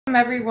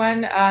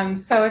everyone. I'm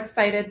so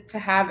excited to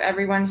have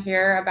everyone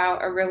here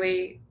about a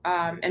really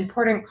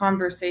important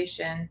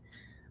conversation.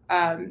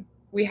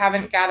 We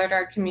haven't gathered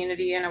our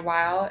community in a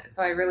while,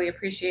 so I really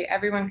appreciate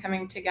everyone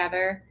coming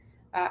together.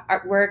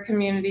 We're a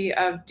community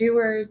of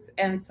doers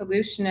and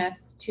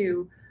solutionists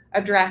to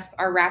address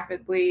our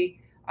rapidly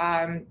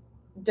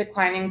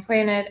declining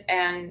planet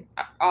and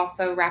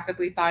also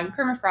rapidly thawing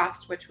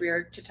permafrost, which we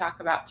are to talk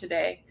about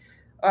today.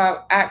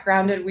 At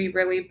Grounded, we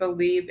really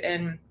believe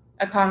in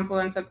a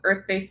confluence of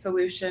earth-based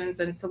solutions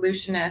and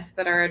solutionists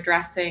that are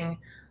addressing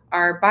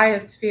our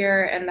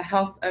biosphere and the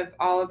health of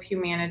all of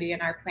humanity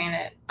and our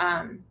planet.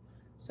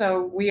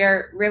 So we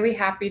are really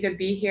happy to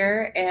be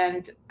here,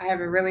 and I have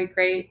a really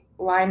great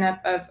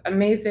lineup of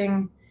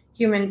amazing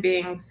human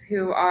beings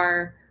who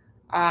are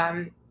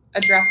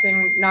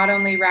addressing not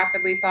only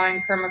rapidly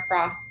thawing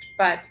permafrost,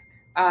 but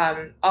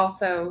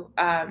also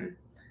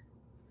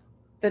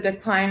the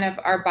decline of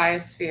our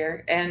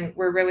biosphere. And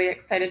we're really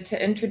excited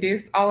to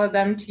introduce all of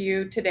them to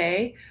you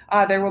today.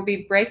 There will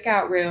be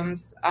breakout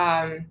rooms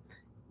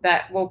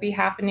that will be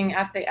happening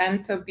at the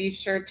end, so be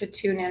sure to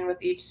tune in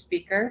with each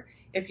speaker.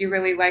 If you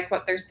really like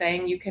what they're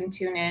saying, you can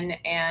tune in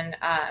and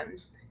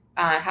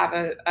have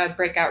a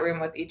breakout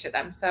room with each of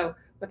them. So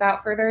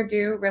without further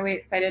ado, really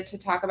excited to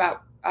talk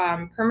about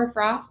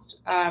permafrost.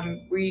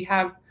 We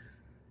have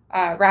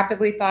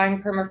rapidly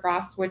thawing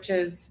permafrost, which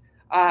is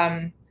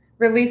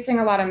releasing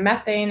a lot of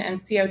methane and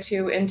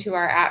CO2 into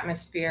our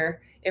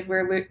atmosphere. If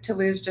we're to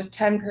lose just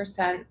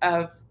 10%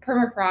 of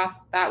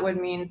permafrost, that would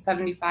mean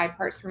 75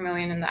 parts per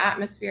million in the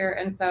atmosphere.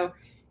 And so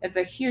it's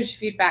a huge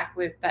feedback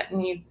loop that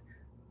needs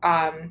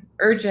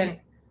urgent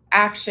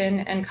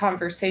action and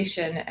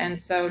conversation. And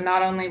so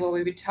not only will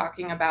we be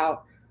talking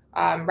about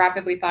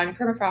rapidly thawing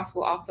permafrost,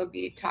 we'll also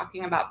be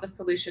talking about the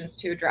solutions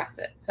to address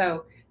it.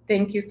 So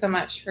thank you so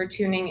much for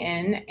tuning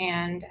in,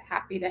 and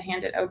happy to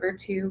hand it over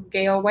to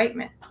Gail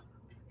Whiteman.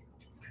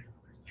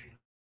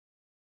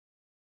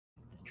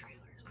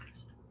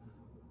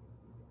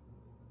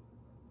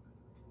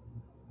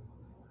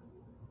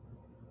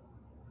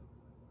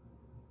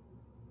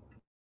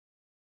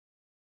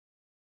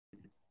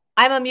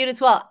 I'm unmuted as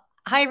well.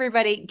 Hi,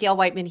 everybody. Gail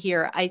Whiteman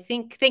here.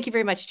 Thank you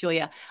very much,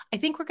 Julia. I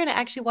think we're going to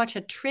actually watch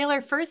a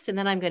trailer first, and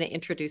then I'm going to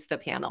introduce the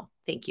panel.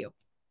 Thank you.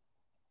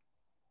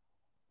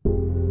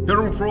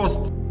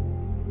 Permafrost,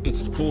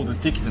 it's called a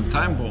ticking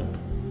time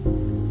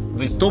bomb.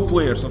 The top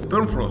layers of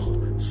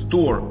permafrost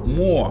store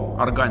more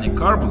organic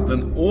carbon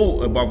than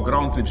all above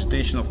ground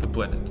vegetation of the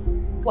planet.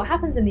 What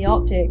happens in the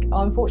Arctic,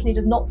 unfortunately,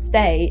 does not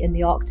stay in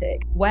the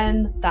Arctic.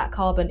 When that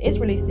carbon is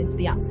released into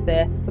the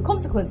atmosphere, the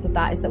consequence of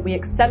that is that we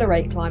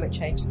accelerate climate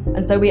change.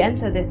 And so we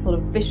enter this sort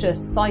of vicious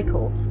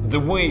cycle. The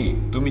way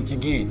to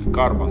mitigate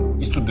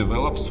carbon is to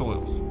develop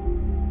soils.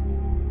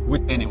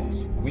 With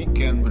animals, we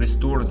can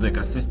restore the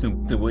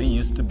ecosystem the way it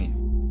used to be.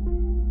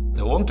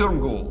 The long-term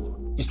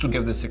goal is to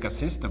have this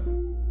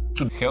ecosystem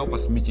to help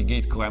us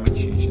mitigate climate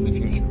change in the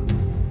future.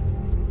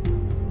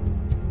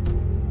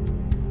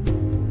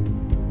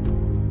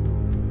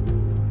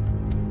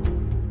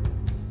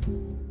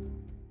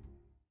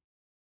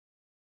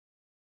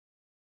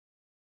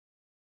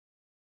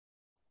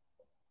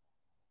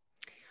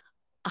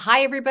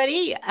 Hi,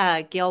 everybody.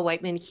 Gail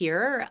Whiteman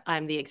here.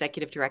 I'm the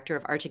Executive Director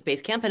of Arctic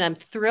Base Camp, and I'm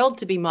thrilled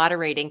to be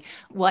moderating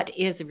what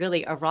is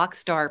really a rock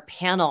star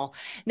panel.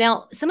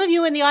 Now, some of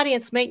you in the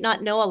audience might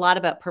not know a lot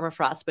about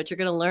permafrost, but you're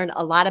going to learn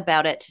a lot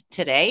about it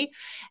today.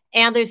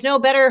 And there's no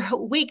better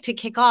week to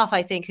kick off,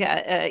 I think,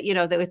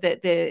 with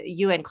the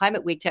UN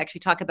Climate Week to actually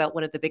talk about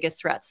one of the biggest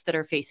threats that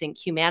are facing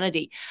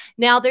humanity.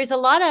 Now, there's a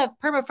lot of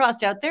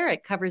permafrost out there.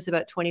 It covers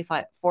about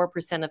 24%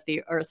 of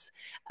the Earth's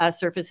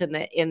surface in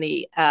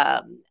the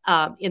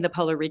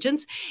polar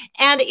regions,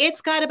 and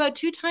it's got about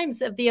 2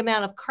 times of the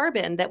amount of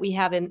carbon that we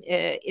have in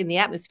the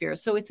atmosphere.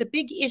 So it's a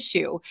big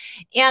issue.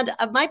 And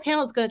my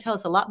panel is going to tell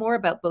us a lot more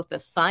about both the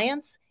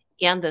science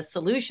and the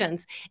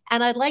solutions.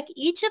 And I'd like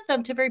each of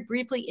them to very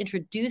briefly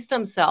introduce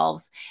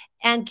themselves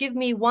and give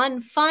me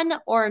one fun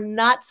or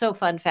not so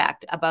fun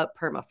fact about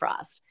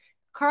permafrost.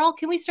 Carl,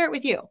 can we start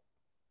with you?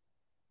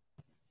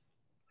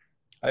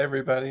 Hi,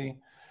 everybody.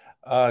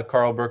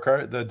 Carl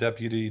Burkhart, the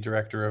Deputy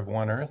Director of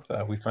One Earth.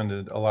 We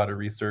funded a lot of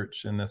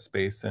research in this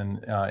space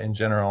and in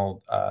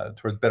general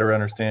towards better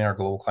understanding our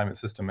global climate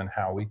system and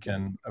how we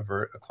can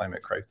avert a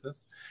climate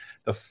crisis.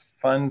 The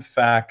fun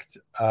fact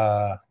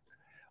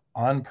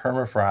on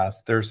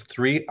permafrost, there's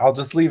 3, I'll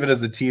just leave it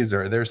as a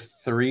teaser. There's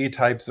 3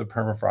 types of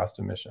permafrost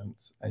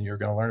emissions, and you're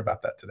going to learn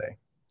about that today.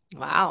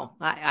 Wow.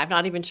 I'm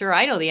not even sure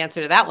I know the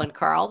answer to that one,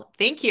 Carl.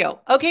 Thank you.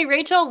 Okay,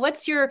 Rachel,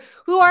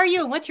 who are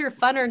you and what's your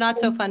fun or not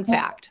so fun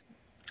fact?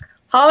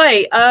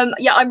 Hi,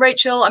 yeah, I'm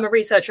Rachel. I'm a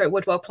researcher at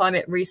Woodwell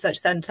Climate Research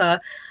Centre.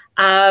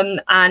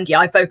 And yeah,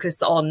 I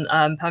focus on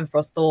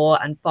permafrost thaw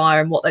and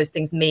fire and what those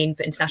things mean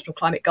for international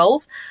climate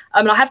goals.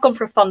 And I have gone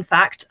for a fun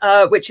fact,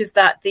 which is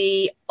that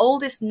the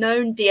oldest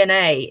known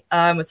DNA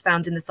was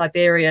found in the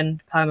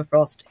Siberian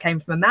permafrost. It came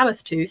from a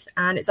mammoth tooth,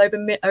 and it's over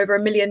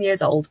 1 million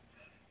years old.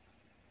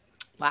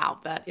 Wow,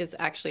 that is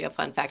actually a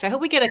fun fact. I hope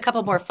we get a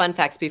couple more fun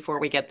facts before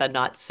we get the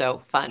not so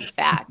fun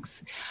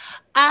facts.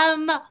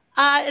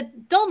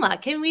 Dolma,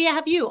 can we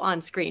have you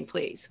on screen,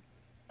 please?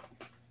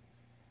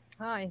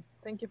 Hi,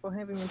 thank you for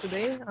having me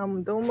today.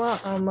 I'm Dolma.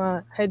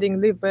 I'm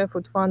heading Live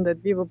Barefoot Fund at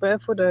Vivo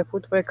Barefoot, a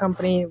footwear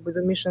company with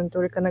a mission to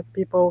reconnect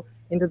people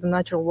into the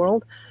natural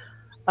world.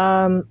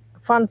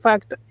 Fun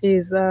fact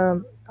is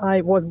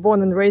I was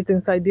born and raised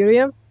in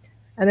Siberia.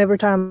 And every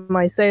time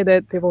I say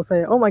that, people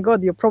say, oh my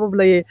God, you're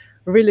probably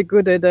really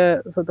good at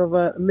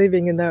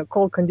living in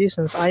cold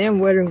conditions. I am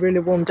wearing really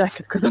warm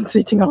jacket because I'm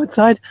sitting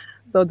outside.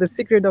 So the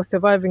secret of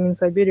surviving in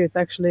Siberia is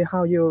actually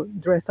how you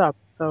dress up.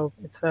 So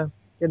it's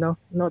you know,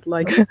 not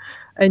like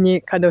any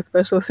kind of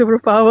special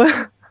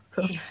superpower.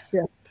 So,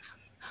 yeah.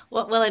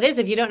 Well, it is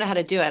if you don't know how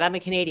to do it. I'm a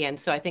Canadian,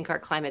 so I think our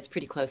climate's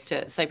pretty close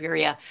to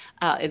Siberia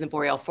in the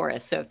boreal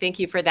forest. So thank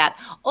you for that.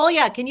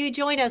 Olya, can you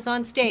join us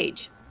on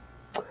stage?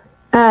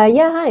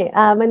 Yeah,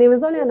 hi. My name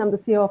is Olya, and I'm the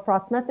CEO of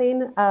Frost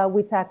Methane.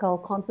 We tackle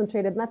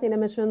concentrated methane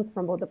emissions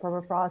from both the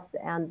permafrost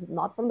and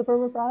not from the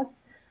permafrost.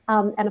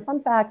 And a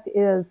fun fact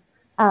is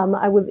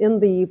I was in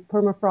the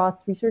permafrost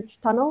research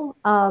tunnel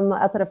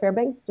outside of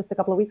Fairbanks just a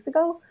couple of weeks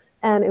ago,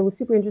 and it was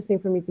super interesting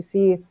for me to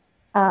see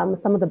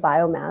some of the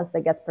biomass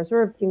that gets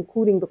preserved,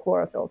 including the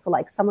chlorophyll. So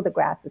like some of the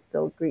grass is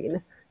still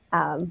green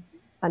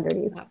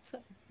underneath.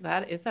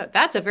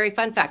 That's a very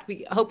fun fact.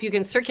 We hope you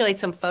can circulate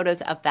some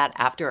photos of that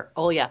after,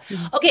 Olya.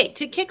 Okay,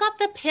 to kick off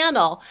the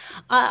panel,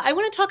 I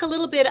want to talk a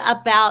little bit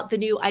about the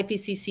new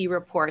IPCC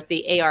report,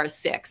 the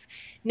AR6.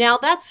 Now,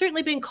 that's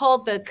certainly been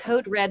called the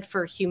Code Red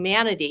for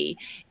Humanity,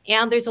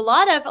 and there's a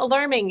lot of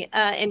alarming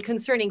and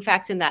concerning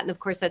facts in that. And of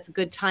course, that's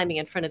good timing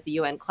in front of the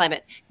UN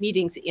climate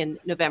meetings in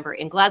November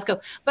in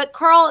Glasgow. But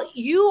Carl,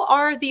 you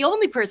are the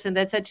only person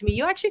that said to me,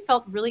 you actually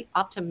felt really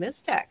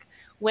optimistic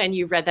when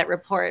you read that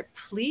report.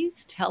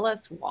 Please tell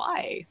us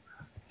why.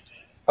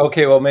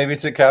 Okay, well, maybe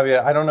to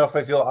caveat, I don't know if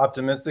I feel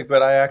optimistic,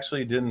 but I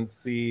actually didn't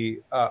see,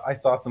 I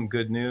saw some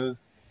good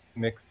news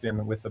mixed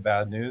in with the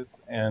bad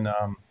news. And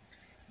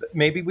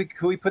maybe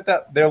could we put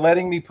that, they're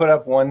letting me put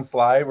up one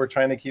slide. We're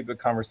trying to keep it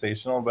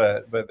conversational,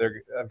 but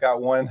I've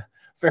got one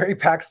very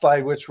packed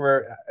slide, which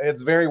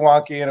it's very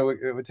wonky and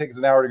it would take us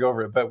an hour to go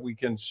over it, but we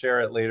can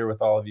share it later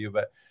with all of you.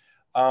 But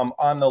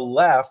on the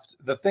left,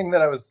 the thing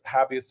that I was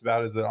happiest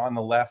about is that on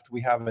the left,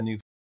 we have a new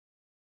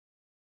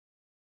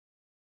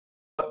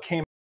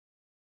came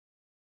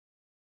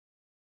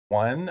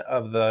one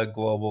of the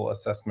global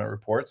assessment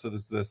report. So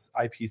this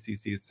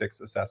IPCC's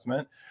 6th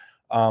assessment.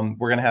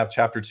 We're going to have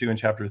chapter 2 and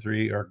chapter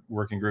 3, or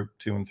working group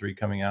 2 and 3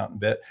 coming out in a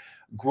bit.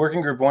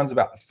 Working group 1's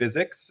about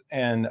physics.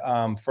 And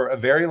for a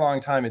very long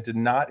time, it did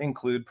not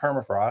include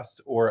permafrost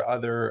or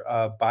other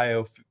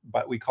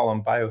we call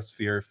them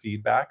biosphere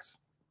feedbacks.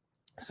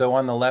 So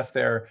on the left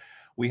there,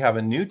 we have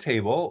a new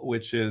table,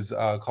 which is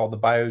called the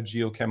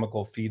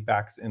biogeochemical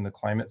feedbacks in the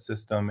climate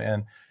system.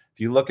 And if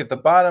you look at the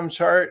bottom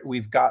chart,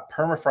 we've got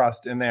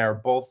permafrost in there,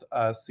 both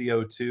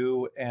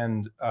CO2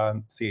 and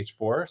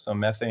CH4, so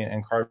methane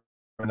and carbon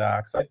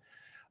dioxide.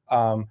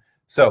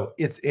 So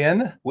it's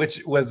in,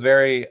 which was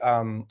very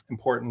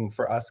important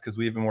for us because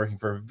we've been working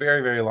for a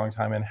very, very long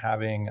time in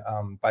having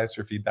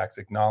biosphere feedbacks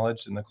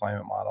acknowledged in the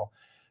climate model,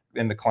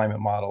 in the climate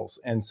models.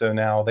 And so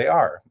now they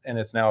are, and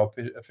it's now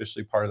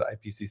officially part of the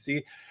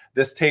IPCC.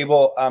 This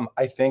table,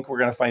 I think we're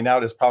going to find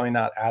out, is probably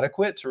not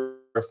adequate to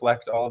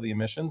reflect all of the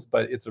emissions,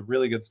 but it's a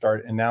really good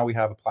start. And now we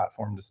have a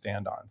platform to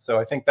stand on. So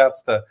I think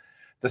that's the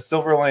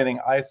silver lining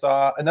I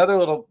saw. Another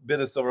little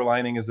bit of silver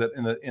lining is that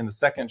in the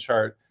second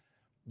chart,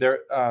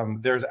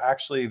 there's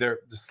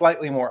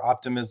slightly more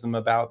optimism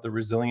about the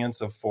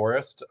resilience of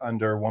forest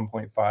under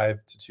 1.5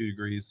 to 2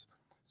 degrees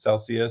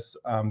Celsius.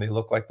 They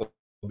look like they'll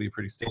be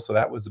pretty stable. So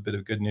that was a bit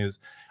of good news.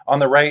 On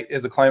the right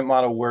is a climate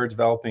model we're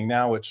developing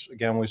now, which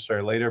again, we'll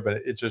share later, but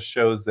it just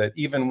shows that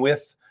even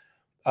with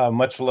a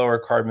much lower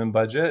carbon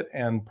budget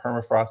and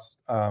permafrost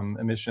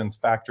emissions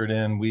factored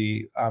in,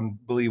 we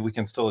believe we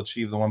can still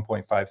achieve the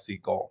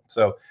 1.5C goal.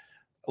 So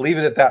I'll leave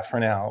it at that for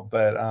now.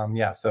 But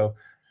yeah, so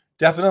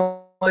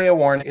definitely a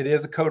warning. It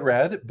is a code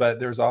red, but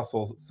there's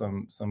also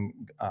some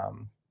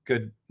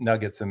good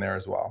nuggets in there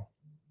as well.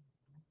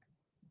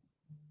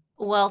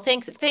 Well,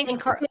 thanks,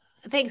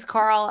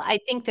 Carl. I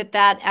think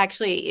that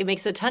actually, it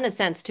makes a ton of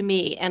sense to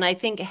me. And I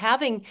think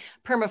having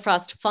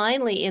permafrost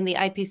finally in the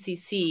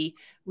IPCC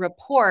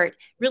report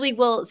really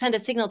will send a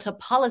signal to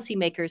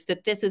policymakers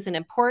that this is an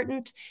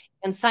important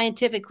and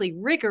scientifically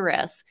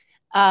rigorous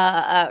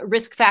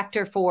risk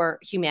factor for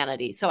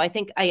humanity. So I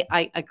think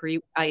I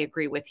agree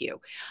with you.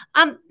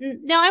 Now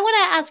I want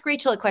to ask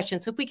Rachel a question.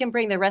 So if we can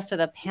bring the rest of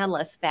the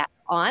panelists back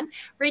on.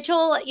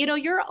 Rachel,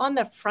 you're on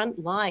the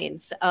front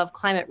lines of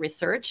climate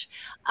research.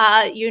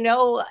 You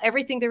know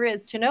everything there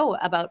is to know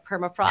about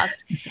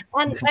permafrost.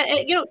 And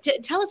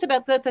tell us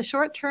about the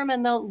short-term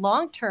and the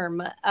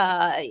long-term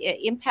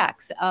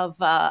impacts of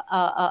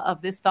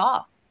this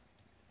thaw.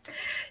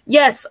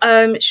 Yes,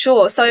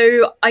 sure.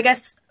 So I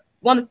guess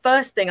one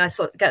first thing I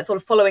get sort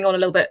of following on a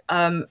little bit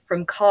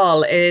from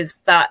Carl is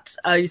that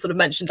you sort of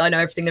mentioned, I know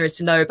everything there is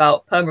to know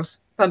about permafrost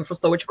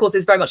thaw, which of course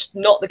is very much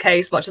not the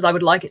case, much as I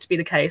would like it to be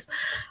the case.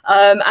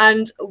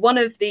 And one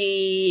of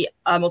the,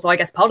 also I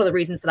guess part of the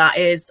reason for that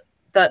is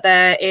that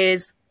there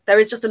is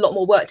just a lot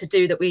more work to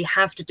do that we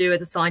have to do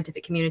as a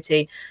scientific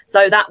community.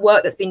 So that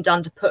work that's been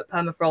done to put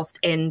permafrost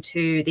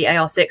into the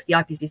AR6, the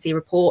IPCC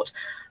report,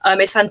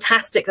 it's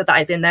fantastic that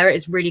that is in there. It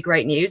is really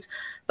great news.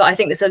 But I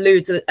think this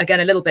alludes again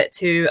a little bit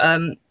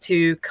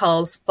to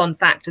Carl's fun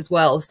fact as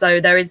well. So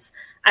there is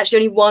actually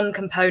only one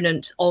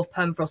component of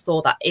permafrost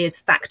thaw that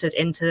is factored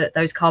into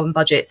those carbon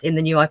budgets in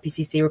the new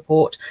IPCC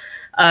report.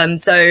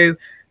 So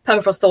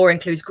permafrost thaw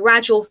includes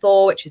gradual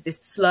thaw, which is this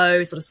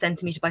slow sort of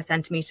centimetre by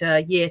centimetre,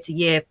 year to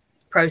year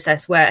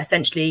process where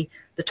essentially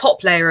the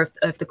top layer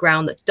of the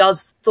ground that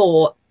does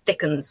thaw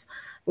thickens.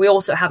 We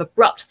also have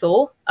abrupt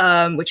thaw,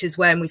 which is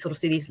when we sort of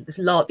see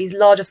these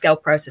larger scale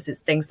processes,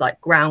 things like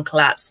ground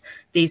collapse,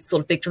 these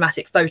sort of big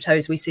dramatic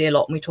photos we see a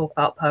lot when we talk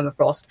about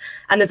permafrost.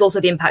 And there's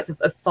also the impacts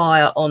of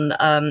fire on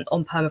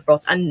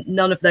permafrost, and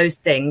none of those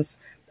things,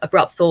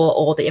 abrupt thaw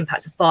or the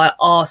impacts of fire,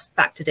 are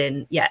factored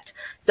in yet.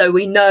 So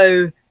we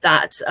know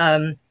that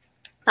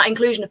that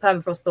inclusion of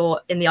permafrost thaw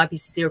in the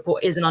IPCC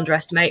report is an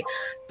underestimate,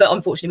 but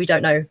unfortunately we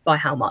don't know by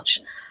how much.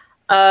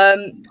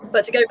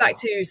 But to go back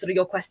to sort of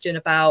your question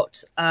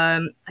about, I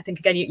think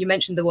again, you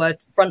mentioned the word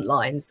front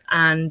lines,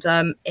 and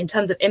in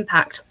terms of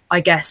impact,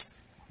 I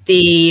guess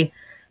the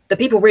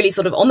people really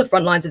sort of on the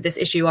front lines of this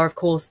issue are, of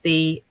course,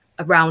 the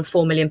around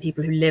 4 million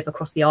people who live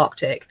across the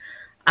Arctic.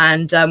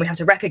 And we have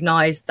to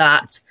recognize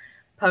that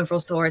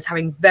permafrost thaw is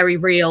having very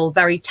real,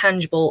 very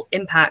tangible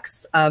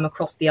impacts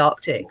across the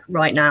Arctic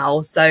right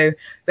now. So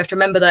we have to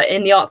remember that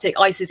in the Arctic,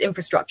 ice is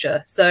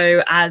infrastructure.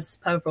 So as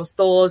permafrost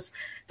thaws,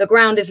 the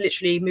ground is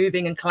literally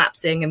moving and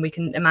collapsing, and we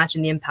can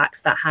imagine the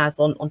impacts that has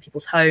on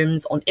people's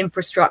homes, on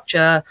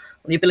infrastructure,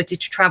 on the ability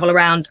to travel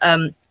around,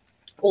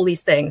 all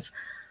these things.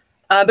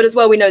 But as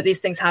well, we know these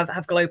things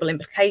have global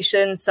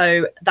implications.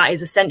 So that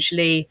is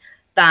essentially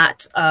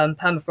that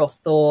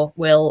permafrost thaw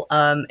will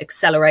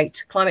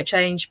accelerate climate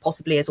change,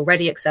 possibly is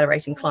already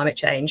accelerating climate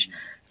change.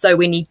 So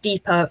we need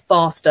deeper,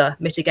 faster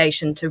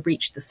mitigation to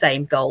reach the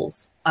same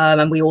goals.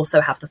 And we also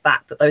have the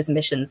fact that those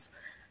emissions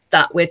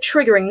that we're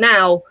triggering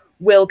now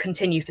will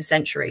continue for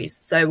centuries.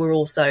 So we're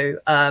also,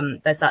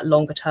 there's that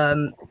longer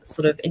term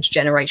sort of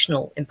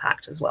intergenerational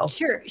impact as well.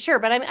 Sure.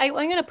 But I'm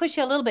going to push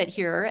you a little bit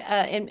here.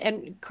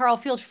 And Carl,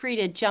 feel free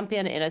to jump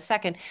in a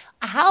second.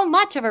 How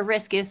much of a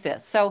risk is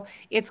this? So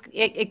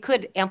it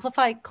could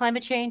amplify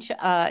climate change.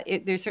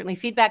 There's certainly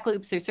feedback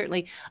loops. There's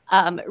certainly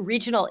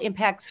regional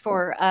impacts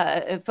for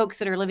folks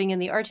that are living in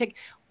the Arctic.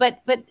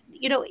 But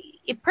you know,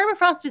 if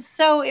permafrost is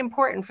so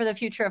important for the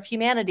future of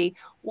humanity,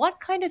 what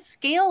kind of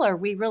scale are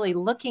we really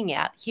looking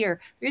at here?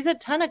 There's a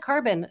ton of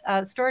carbon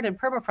stored in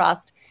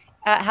permafrost.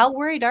 How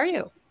worried are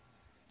you?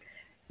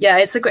 Yeah,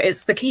 it's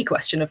the key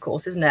question, of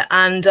course, isn't it?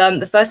 And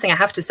the first thing I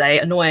have to say,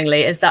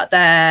 annoyingly, is that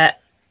there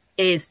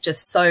is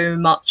just so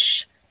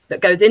much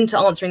that goes into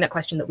answering that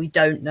question that we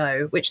don't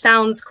know, which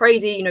sounds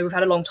crazy. You know, we've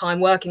had a long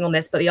time working on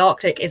this, but the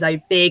Arctic is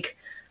a big,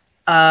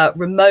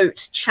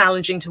 remote,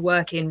 challenging to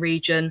work in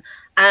region.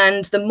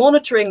 And the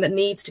monitoring that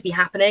needs to be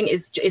happening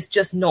is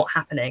just not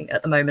happening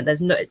at the moment.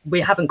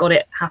 We haven't got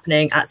it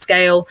happening at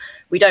scale.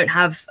 We don't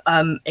have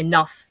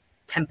enough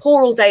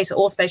temporal data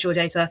or spatial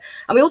data.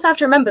 And we also have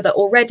to remember that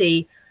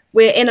already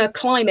we're in a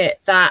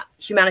climate that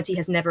humanity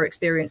has never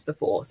experienced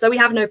before. So we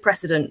have no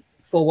precedent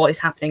for what is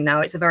happening now.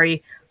 It's a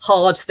very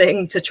hard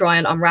thing to try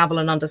and unravel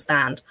and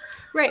understand.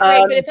 Right.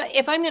 But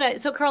if I'm going to,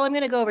 so Carl, I'm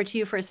going to go over to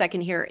you for a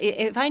second here.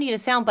 If I need a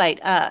soundbite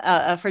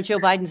for Joe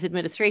Biden's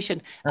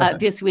administration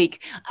this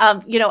week,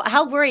 you know,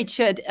 how worried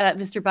should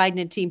Mr.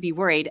 Biden and team be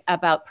worried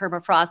about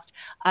permafrost?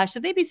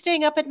 Should they be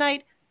staying up at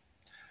night?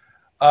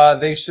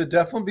 They should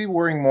definitely be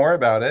worrying more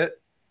about it.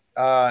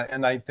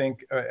 And I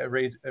think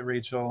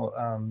Rachel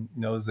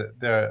knows that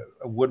the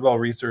Woodwell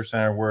Research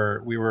Center,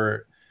 where we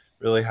were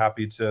really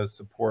happy to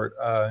support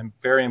a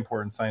very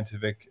important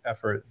scientific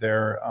effort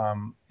there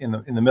in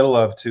the middle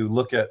of, to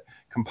look at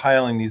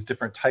compiling these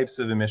different types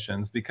of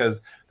emissions,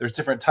 because there's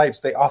different types.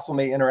 They also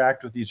may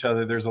interact with each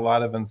other. There's a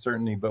lot of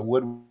uncertainty, but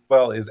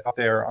Woodwell is out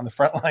there on the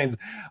front lines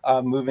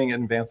moving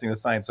and advancing the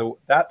science. So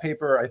that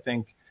paper, I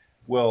think,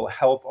 will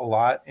help a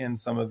lot in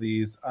some of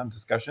these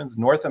discussions.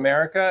 North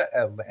America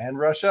and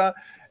Russia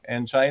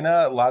and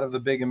China, a lot of the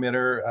big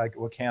emitter,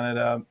 well,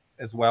 Canada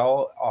as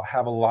well,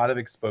 have a lot of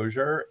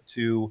exposure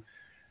to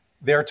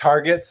their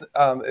targets.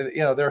 You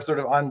know, they're sort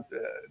of on,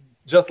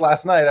 just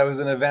last night, I was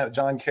in an event,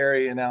 John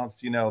Kerry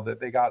announced, you know,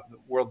 that they got the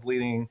world's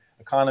leading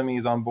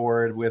economies on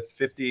board with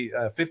 55%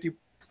 of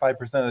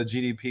the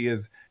GDP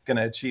is going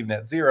to achieve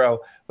net zero,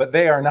 but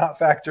they are not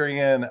factoring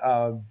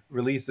in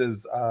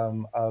releases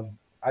of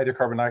either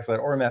carbon dioxide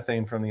or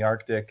methane from the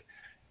Arctic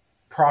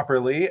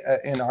properly,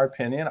 in our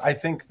opinion. I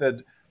think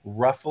that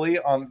roughly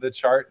on the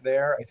chart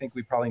there, I think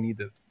we probably need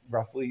to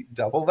roughly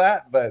double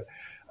that, but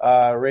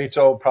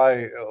Rachel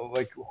probably,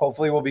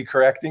 hopefully will be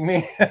correcting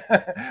me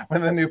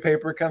when the new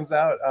paper comes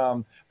out.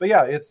 But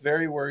yeah, it's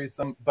very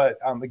worrisome. But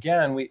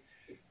again, when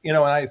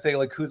I say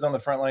who's on the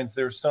front lines,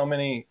 there's so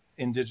many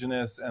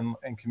indigenous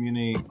and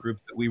community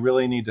groups that we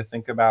really need to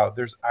think about.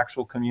 There's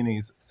actual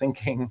communities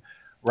sinking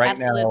right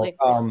Absolutely.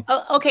 now.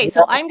 Okay,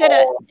 so I'm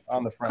gonna,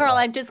 on the front Carl,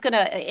 line. I'm just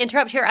gonna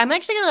interrupt here. I'm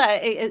actually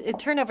gonna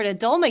turn over to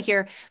Dolma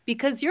here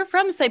because you're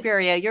from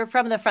Siberia. You're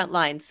from the front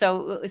lines.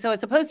 So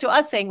as opposed to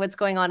us saying what's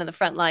going on in the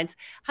front lines,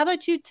 how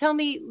about you tell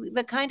me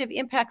the kind of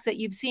impacts that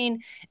you've seen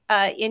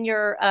in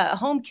your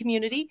home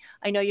community?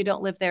 I know you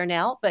don't live there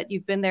now, but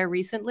you've been there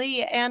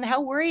recently. And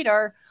how worried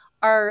are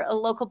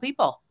local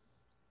people?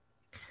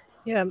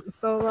 Yeah,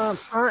 so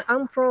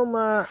I'm from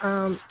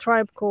a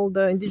tribe called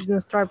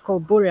indigenous tribe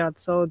called Buryat.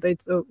 So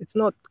it's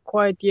not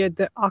quite yet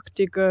the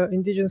Arctic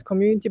indigenous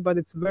community, but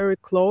it's very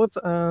close.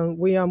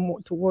 We are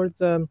more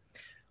towards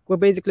we're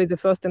basically the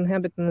first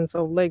inhabitants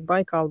of Lake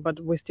Baikal, but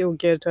we still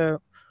get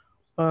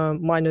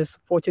minus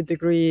 40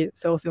 degrees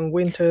Celsius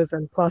winters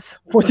and plus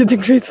 40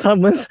 degrees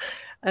summers.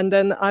 And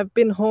then I've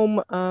been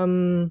home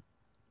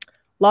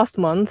last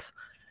month.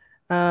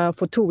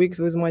 For 2 weeks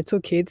with my two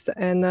kids,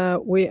 and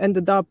we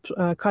ended up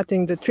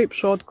cutting the trip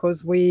short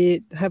because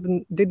we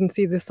didn't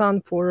see the sun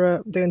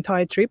for the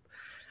entire trip,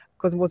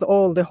 because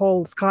the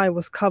whole sky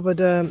was covered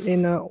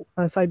in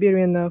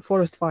Siberian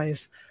forest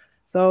fires.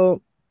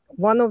 So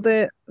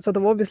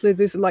obviously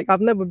this, like, I've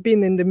never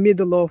been in the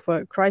middle of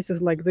a crisis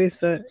like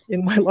this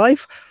in my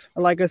life.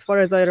 Like, as far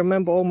as I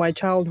remember, all my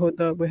childhood,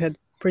 we had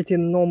pretty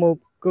normal,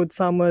 good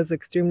summers,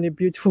 extremely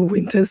beautiful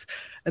winters,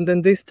 and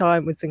then this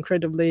time it's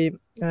incredibly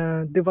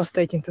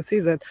devastating to see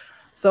that.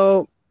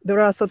 So there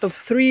are sort of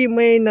three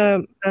main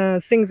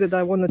things that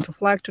I wanted to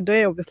flag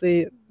today.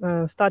 Obviously,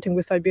 starting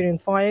with Siberian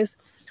fires.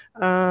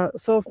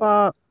 So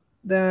far,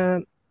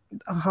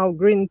 how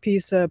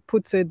Greenpeace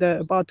puts it,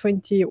 about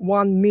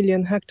 21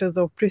 million hectares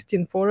of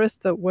pristine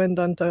forest went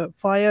under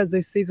fire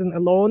this season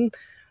alone,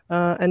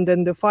 and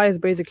then the fire is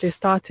basically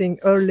starting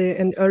earlier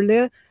and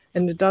earlier,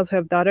 and it does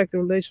have direct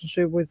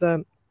relationship with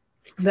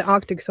the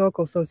Arctic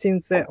Circle. So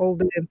since all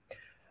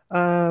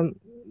the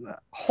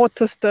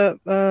hottest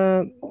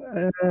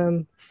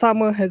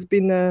summer has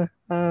been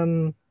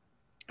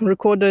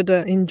recorded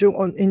in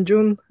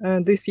June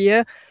this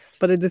year,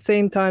 but at the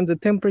same time the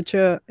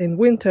temperature in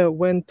winter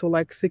went to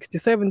like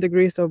 67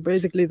 degrees. So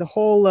basically the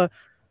whole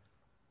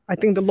I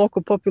think the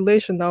local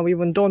population now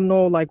even don't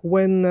know, like,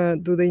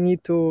 when do they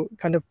need to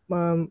kind of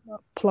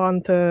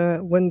plant,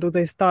 when do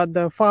they start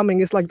the farming.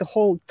 It's like the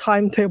whole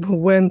timetable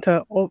went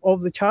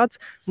off the charts.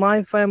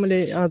 My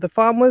family are the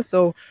farmers,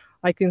 so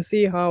I can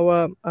see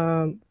how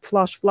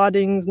flash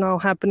flooding is now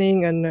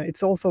happening, and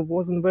it's also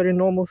wasn't very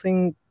normal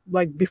thing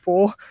like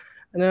before.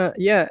 And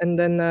yeah, and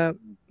then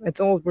it's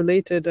all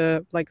related,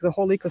 like the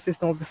whole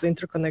ecosystem obviously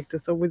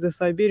interconnected. So with the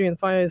Siberian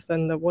fires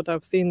and what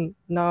I've seen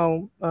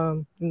now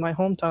in my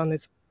hometown,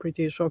 it's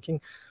pretty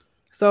shocking.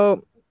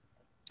 So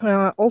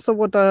also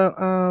what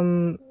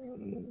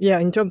yeah,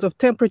 in terms of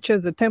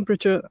temperatures, the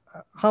temperature,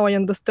 how I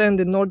understand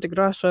in Nordic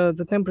Russia,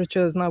 the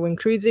temperature is now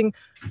increasing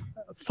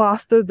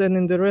faster than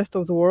in the rest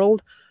of the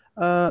world.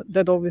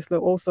 That obviously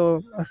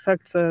also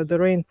affects the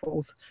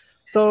rainfalls.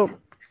 So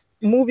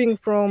moving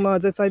from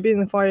the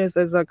Siberian fires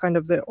as a kind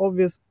of the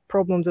obvious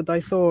problems that I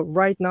saw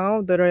right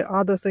now, there are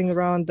other things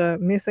around the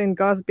methane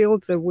gas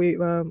builds. We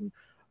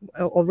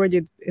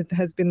already, it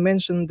has been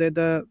mentioned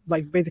that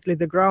like basically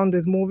the ground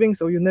is moving,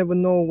 so you never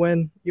know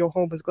when your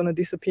home is going to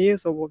disappear.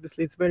 So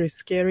obviously it's very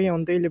scary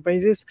on daily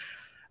basis.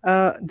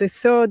 The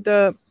third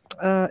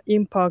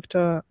impact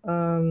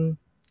on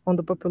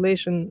the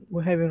population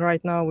we're having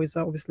right now is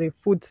obviously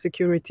food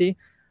security.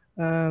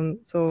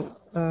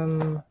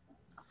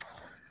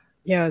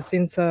 Yeah,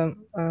 since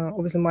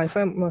obviously my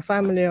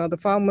family are the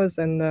farmers,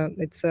 and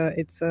it's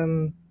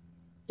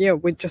yeah,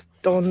 we just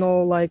don't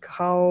know like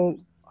how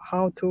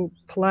to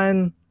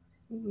plan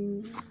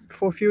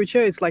for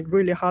future. It's like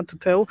really hard to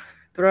tell.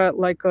 There are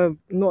like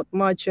not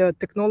much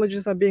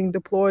technologies are being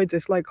deployed.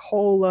 It's like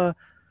whole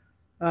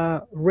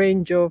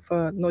range of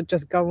not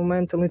just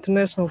governmental,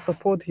 international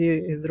support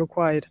here is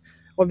required.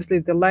 Obviously,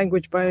 the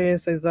language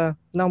barriers is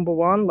number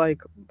one.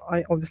 Like,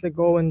 I obviously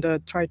go and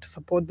try to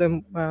support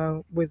them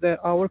with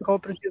our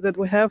cooperative that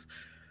we have.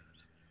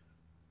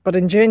 But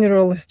in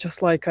general, it's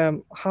just like,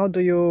 how do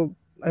you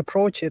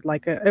approach it?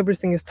 Like,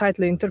 everything is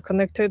tightly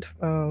interconnected.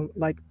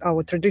 Like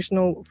our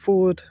traditional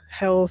food,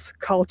 health,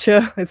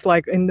 culture, it's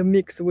like in the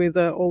mix with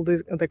all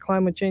this, the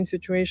climate change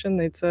situation.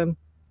 It's yeah,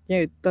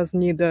 it does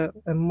need a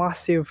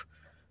massive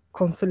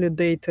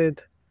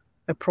consolidated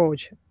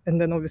approach. And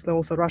then obviously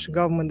also Russian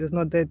government is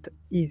not that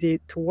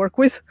easy to work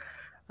with.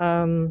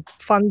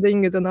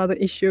 Funding is another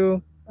issue.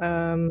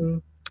 Yeah,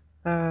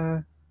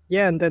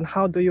 and then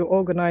how do you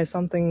organize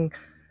something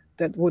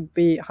that would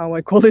be, how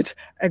I call it,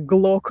 a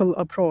global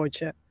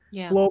approach?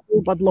 Yeah.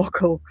 Global but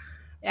local.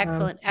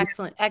 Excellent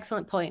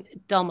point,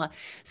 Delma.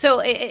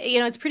 So, you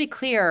know, it's pretty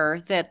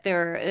clear that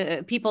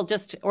there people,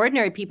 just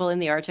ordinary people in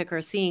the Arctic,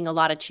 are seeing a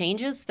lot of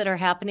changes that are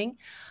happening.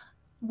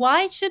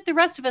 Why should the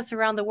rest of us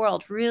around the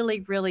world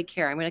really, really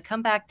care? I'm going to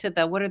come back to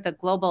what are the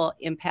global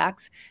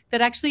impacts that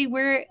actually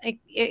we're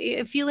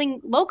feeling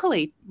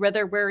locally,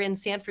 whether we're in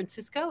San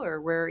Francisco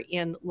or we're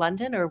in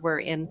London or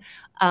we're in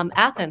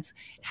Athens.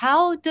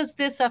 How does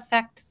this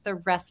affect the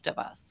rest of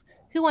us?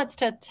 Who wants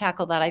to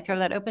tackle that? I throw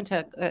that open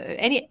to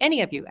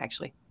any of you,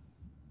 actually.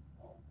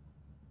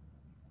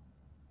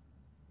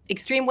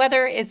 Extreme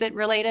weather, is it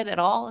related at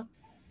all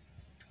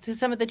to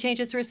some of the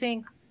changes we're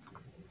seeing?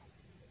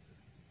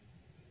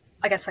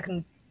 I guess I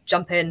can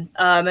jump in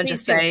and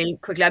just say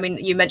quickly, I mean,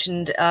 you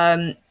mentioned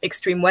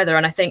extreme weather,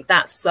 and I think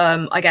that's,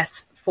 I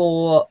guess,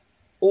 for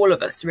all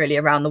of us really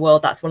around the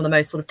world, that's one of the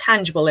most sort of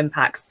tangible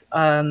impacts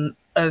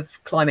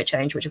of climate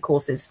change, which of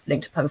course is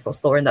linked to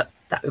permafrost thaw, and that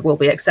will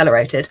be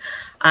accelerated.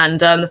 And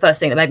the first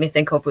thing that made me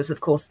think of was,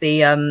 of course,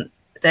 the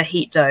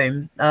heat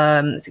dome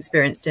that's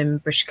experienced in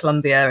British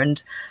Columbia.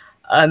 And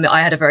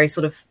I had a very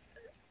sort of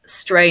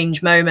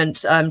strange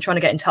moment trying to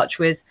get in touch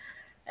with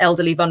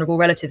elderly, vulnerable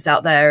relatives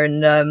out there,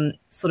 and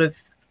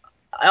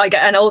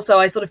and also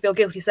I sort of feel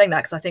guilty saying that,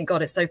 because I think,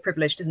 God, it's so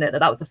privileged, isn't it,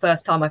 that was the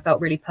first time I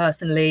felt really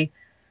personally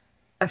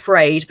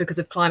afraid because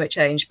of climate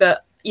change.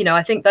 But you know,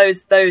 I think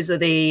those are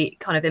the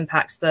kind of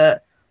impacts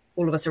that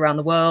all of us around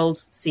the world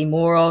see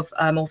more of.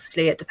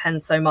 Obviously, it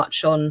depends so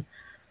much on,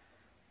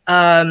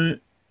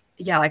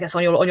 yeah, I guess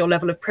on your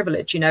level of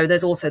privilege. You know,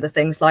 there's also the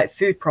things like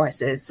food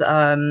prices,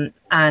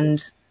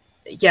 and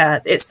yeah,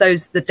 it's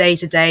the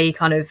day-to-day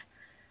kind of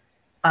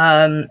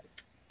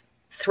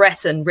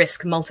threat and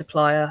risk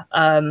multiplier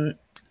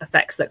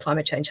effects that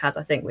climate change has,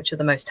 I think, which are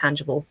the most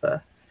tangible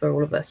for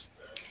all of us.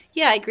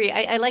 Yeah, I agree.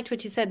 I liked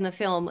what you said in the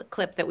film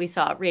clip that we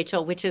saw,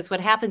 Rachel, which is what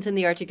happens in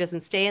the Arctic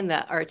doesn't stay in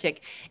the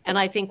Arctic. And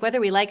I think whether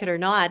we like it or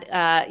not,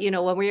 you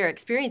know, when we are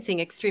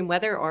experiencing extreme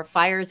weather or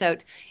fires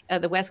out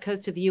the west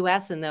coast of the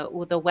US and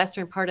the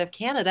western part of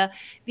Canada,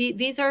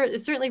 these are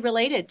certainly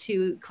related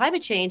to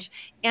climate change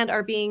and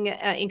are being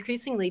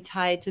increasingly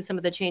tied to some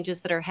of the changes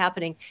that are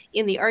happening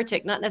in the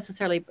Arctic, not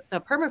necessarily the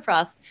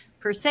permafrost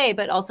per se,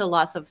 but also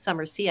loss of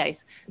summer sea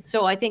ice.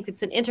 So I think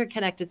it's an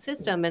interconnected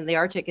system, and the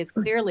Arctic is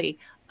clearly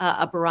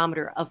a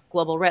barometer of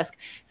global risk.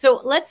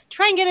 So let's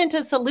try and get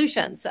into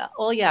solutions.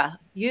 Olya,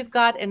 you've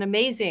got an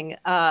amazing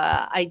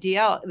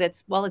idea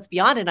that's, well, it's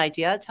beyond an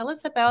idea. Tell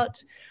us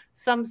about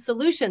some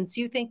solutions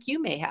you think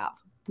you may have.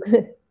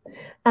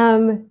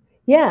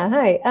 Yeah,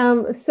 hi.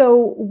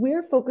 So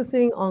we're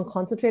focusing on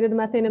concentrated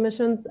methane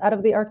emissions out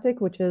of the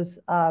Arctic, which is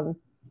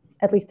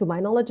at least to my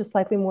knowledge, a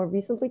slightly more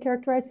recently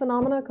characterized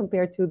phenomena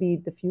compared to the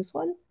diffuse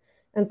ones.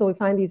 And so we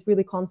find these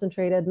really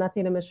concentrated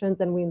methane emissions,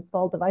 and we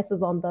install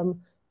devices on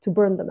them to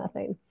burn the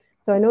methane.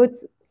 So I know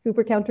it's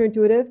super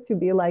counterintuitive to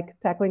be like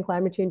tackling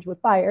climate change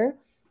with fire,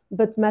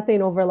 but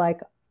methane over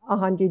like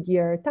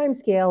 100-year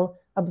timescale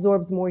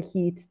absorbs more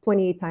heat,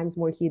 28 times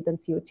more heat than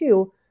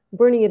CO2.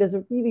 Burning it is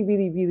a really,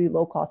 really, really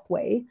low cost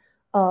way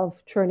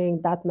of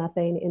turning that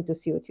methane into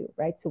CO2,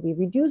 right? So we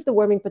reduce the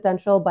warming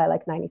potential by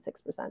like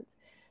 96%.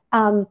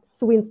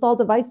 So we install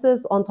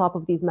devices on top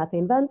of these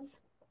methane vents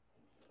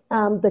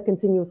that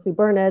continuously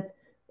burn it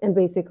and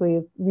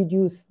basically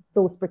reduce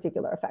those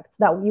particular effects.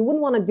 Now, you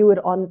wouldn't want to do it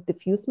on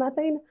diffuse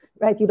methane,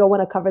 right? You don't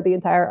want to cover the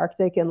entire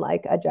Arctic in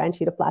like a giant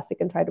sheet of plastic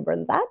and try to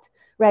burn that,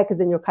 right? Because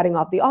then you're cutting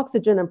off the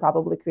oxygen and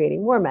probably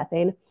creating more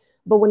methane.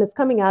 But when it's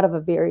coming out of a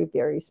very,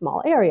 very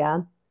small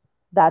area,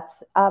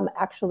 that's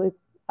actually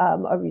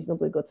a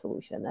reasonably good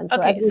solution. And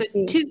okay, so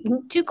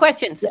two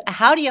questions. Yeah.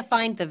 How do you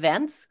find the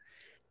vents?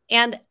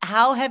 And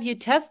how have you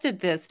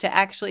tested this to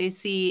actually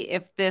see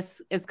if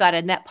this has got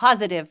a net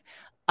positive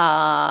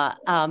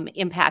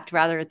impact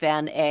rather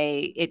than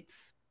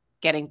it's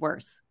getting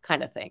worse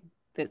kind of thing?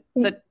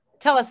 So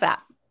tell us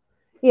that.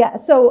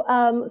 Yeah,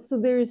 so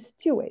there's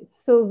two ways.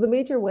 So the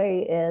major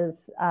way is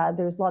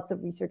there's lots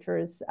of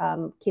researchers,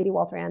 Katie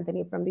Walter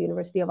Anthony from the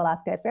University of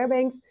Alaska at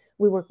Fairbanks.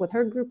 We work with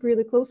her group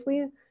really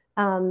closely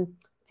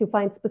to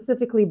find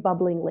specifically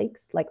bubbling lakes,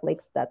 like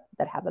lakes that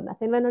have a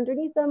methane vent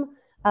underneath them.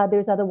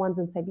 There's other ones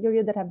in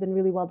Siberia that have been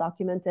really well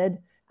documented.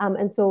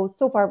 And so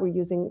far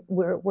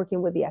we're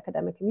working with the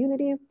academic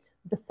community.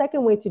 The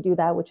second way to do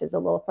that, which is a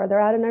little further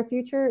out in our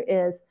future,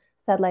 is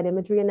satellite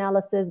imagery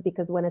analysis,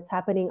 because when it's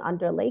happening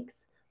under lakes,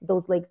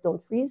 those lakes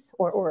don't freeze,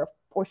 or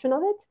a portion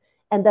of it.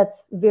 And that's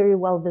very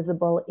well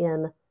visible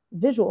in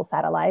visual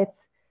satellites,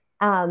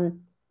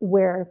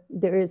 where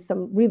there is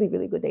some really,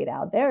 really good data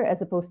out there,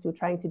 as opposed to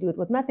trying to do it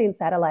with methane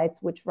satellites,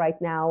 which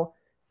right now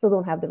still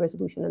don't have the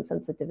resolution and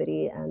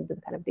sensitivity and the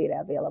kind of data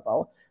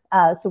available.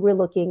 So we're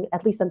looking,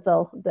 at least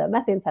until the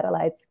methane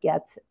satellites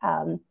get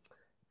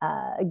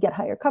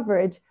higher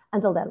coverage,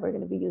 until then we're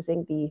going to be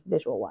using the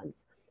visual ones.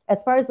 As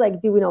far as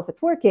like, do we know if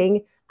it's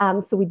working?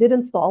 So we did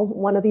install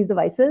one of these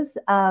devices.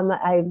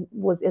 I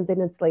was in the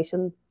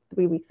installation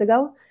 3 weeks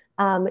ago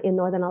in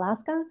Northern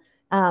Alaska.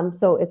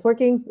 So it's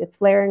working, it's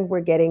flaring.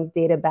 We're getting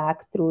data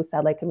back through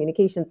satellite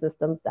communication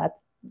systems that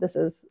this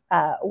is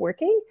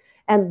working.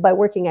 And by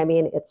working, I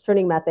mean it's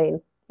turning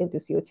methane into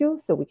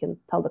CO2, so we can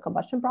tell the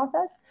combustion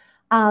process.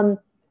 And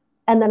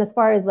then as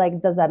far as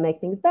like, does that make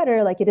things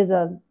better? Like, it is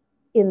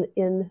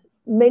in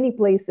many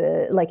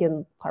places, like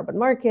in carbon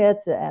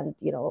markets, and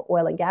you know,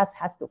 oil and gas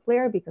has to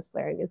flare because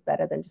flaring is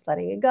better than just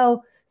letting it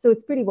go. So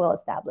it's pretty well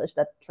established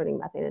that turning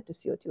methane into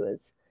CO2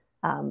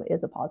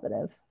 is a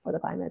positive for the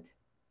climate.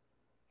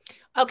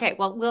 Okay,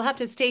 well, we'll have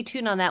to stay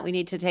tuned on that. We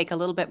need to take a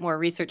little bit more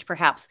research,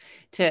 perhaps,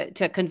 to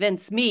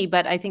convince me.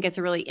 But I think it's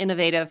a really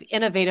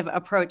innovative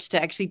approach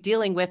to actually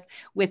dealing with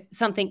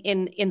something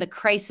in the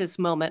crisis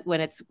moment when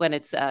it's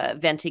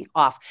venting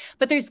off.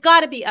 But there's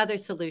got to be other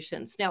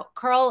solutions. Now,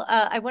 Carl,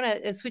 I want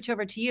to switch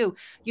over to you.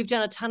 You've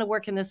done a ton of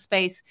work in this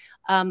space.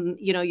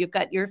 You've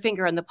got your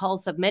finger on the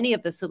pulse of many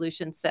of the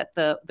solutions that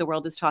the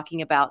world is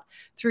talking about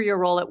through your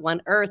role at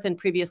One Earth and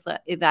previously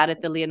that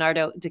at the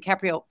Leonardo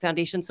DiCaprio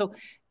Foundation. So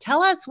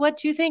tell us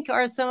what you think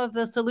are some of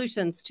the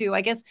solutions to,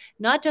 I guess,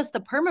 not just the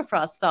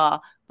permafrost thaw,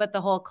 but the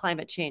whole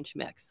climate change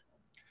mix.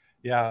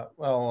 Yeah,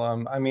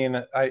 well, I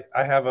mean, I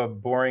have a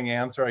boring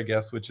answer, I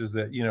guess, which is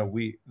that,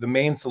 the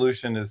main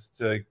solution is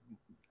to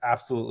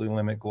absolutely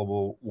limit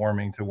global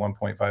warming to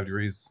 1.5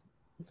 degrees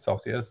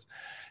Celsius.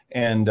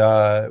 And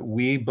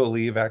we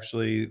believe,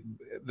 actually,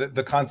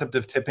 the concept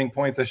of tipping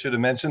points, I should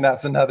have mentioned,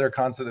 that's another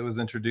concept that was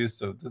introduced.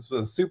 So this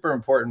was a super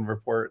important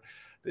report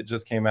that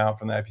just came out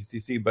from the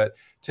IPCC. But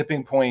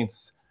tipping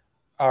points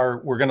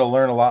we're going to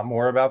learn a lot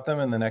more about them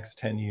in the next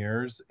 10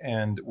 years.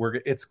 And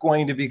it's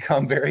going to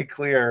become very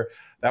clear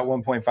that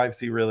 1.5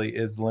 C really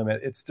is the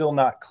limit. It's still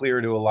not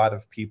clear to a lot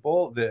of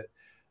people that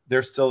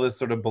there's still this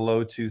sort of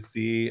below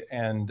 2C.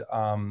 And,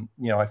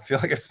 I feel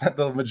like I spent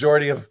the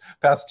majority of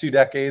past 2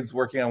 decades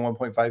working on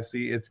 1.5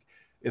 C.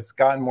 It's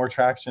gotten more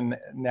traction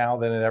now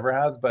than it ever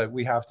has, but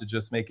we have to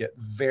just make it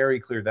very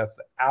clear. That's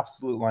the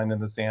absolute line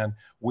in the sand.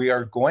 We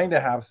are going to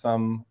have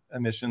some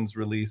emissions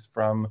release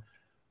from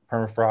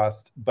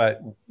permafrost,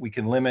 but we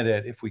can limit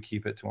it if we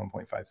keep it to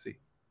 1.5 C.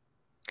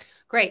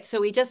 Great.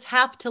 So we just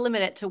have to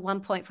limit it to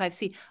 1.5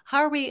 C. How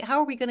are we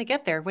going to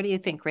get there? What do you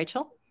think,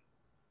 Rachel?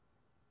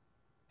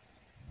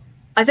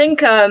 I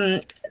think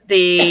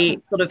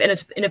the sort of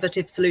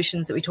innovative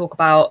solutions that we talk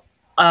about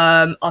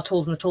are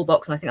tools in the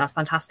toolbox, and I think that's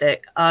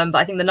fantastic. But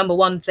I think the number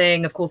one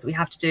thing, of course, that we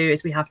have to do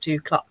is we have to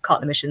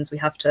cut emissions. We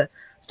have to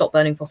stop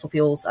burning fossil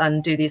fuels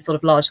and do these sort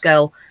of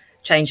large-scale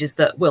changes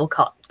that will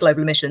cut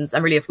global emissions.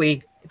 And really, if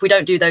we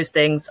don't do those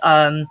things,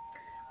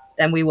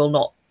 then we will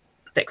not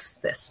fix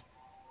this.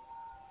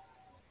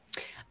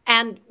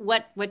 And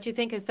what do you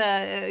think is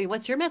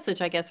what's your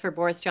message, I guess, for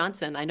Boris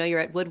Johnson? I know you're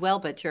at Woodwell,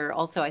 but you're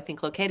also, I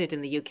think, located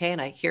in the UK,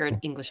 and I hear an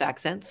English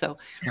accent. So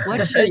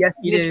what should yes,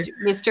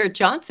 Mr.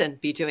 Johnson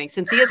be doing,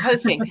 since he is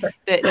hosting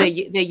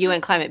the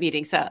UN climate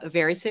meetings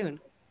very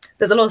soon?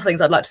 There's a lot of things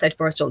I'd like to say to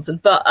Boris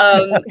Johnson, but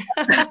well,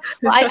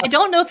 I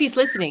don't know if he's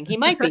listening. He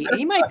might be.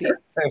 He might be.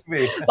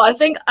 But I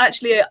think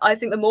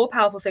the more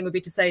powerful thing would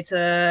be to say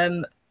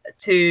to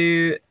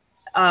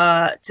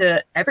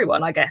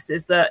everyone, I guess,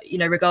 is that,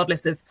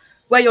 regardless of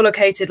where you're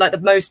located, like, the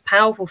most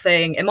powerful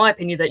thing, in my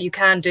opinion, that you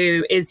can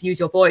do is use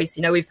your voice.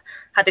 We've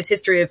had this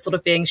history of sort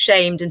of being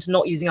shamed into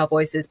not using our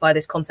voices by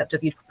this concept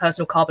of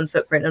personal carbon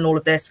footprint and all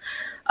of this.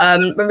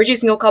 When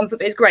reducing your carbon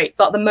footprint is great,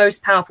 but the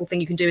most powerful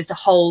thing you can do is to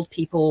hold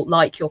people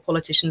like your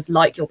politicians,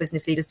 like your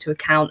business leaders, to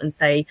account and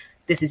say,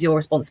 this is your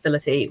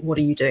responsibility. What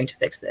are you doing to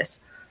fix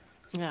this?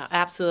 Yeah,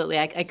 absolutely.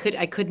 I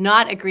could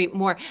not agree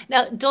more.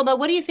 Now, Dilma,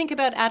 what do you think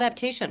about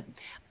adaptation?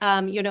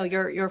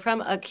 You're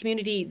from a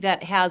community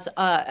that has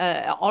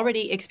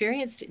already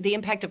experienced the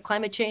impact of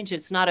climate change.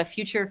 It's not a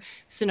future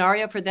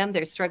scenario for them.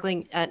 They're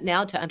struggling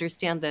now to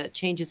understand the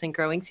changes in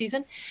growing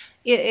season.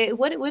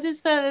 What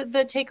is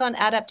the take on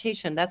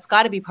adaptation? That's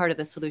got to be part of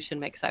the solution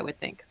mix, I would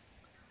think.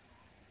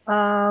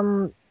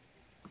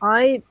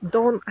 I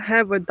don't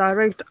have a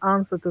direct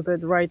answer to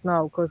that right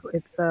now, because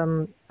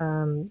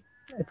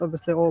it's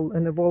obviously all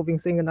an evolving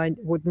thing, and I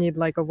would need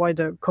like a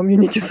wider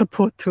community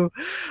support to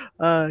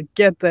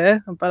get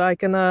there. But I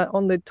can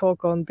only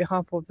talk on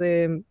behalf of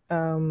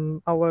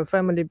our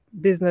family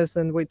business,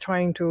 and we're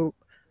trying to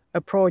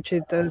approach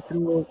it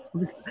through.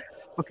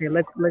 Okay,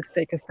 let's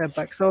take a step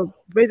back. So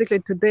basically,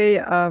 today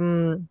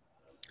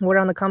we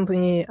run a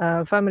company,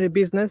 family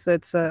business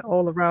that's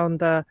all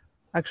around.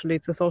 Actually,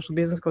 it's a social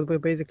business, because we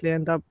basically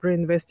end up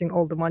reinvesting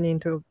all the money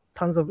into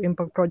tons of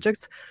impact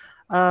projects.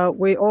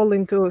 We're all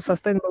into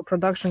sustainable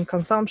production,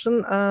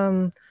 consumption,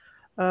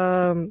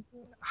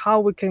 how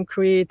we can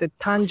create a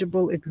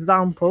tangible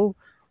example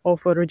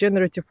of a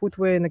regenerative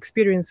footwear and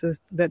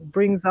experiences that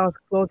brings us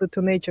closer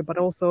to nature, but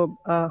also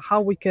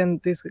how we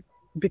can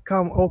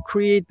become or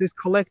create this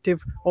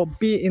collective, or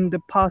be in the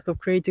path of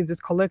creating this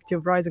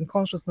collective rising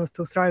consciousness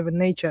to thrive in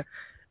nature.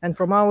 And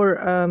from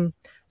our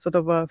sort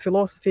of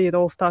philosophy, it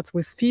all starts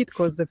with feet,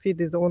 because the feet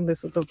is the only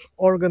sort of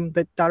organ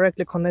that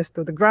directly connects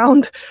to the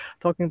ground,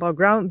 talking about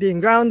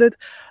being grounded.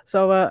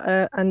 So,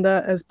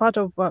 as part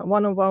of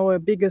one of our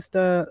biggest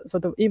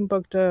sort of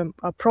impact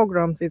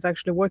programs is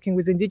actually working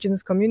with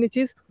indigenous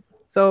communities.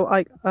 So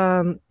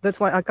that's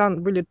why I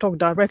can't really talk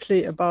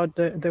directly about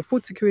the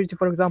food security,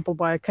 for example,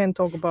 but I can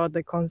talk about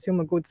the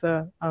consumer goods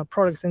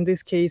products, in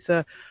this case,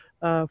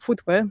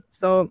 footwear.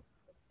 So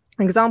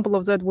example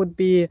of that would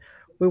be,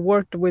 we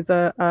worked with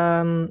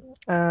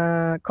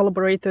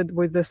collaborated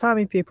with the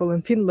Sami people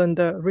in Finland,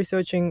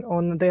 researching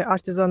on their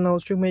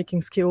artisanal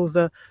shoemaking skills.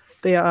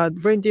 They are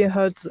reindeer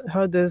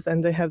herders,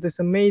 and they have this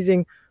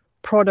amazing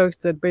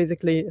product that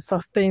basically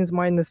sustains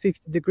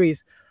 -50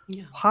 degrees.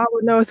 how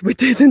on earth we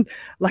didn't,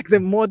 like the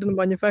modern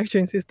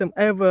manufacturing system,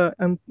 ever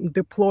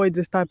deploy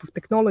this type of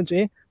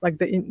technology, like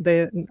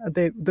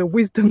the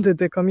wisdom that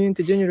the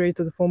community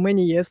generated for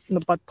many years,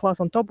 but plus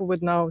on top of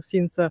it now,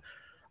 since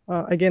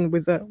again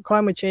with the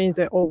climate change,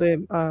 all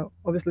the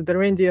obviously the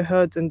reindeer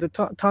herds and the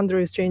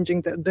tundra is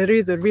changing, there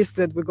is a risk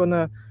that we're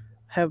gonna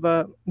have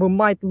we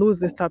might lose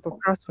this type of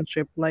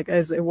craftsmanship, like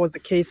as it was the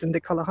case in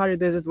the Kalahari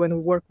Desert when we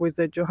work with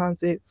the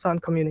Johansi San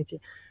community.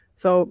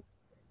 So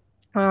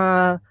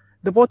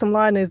the bottom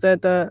line is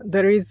that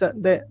there is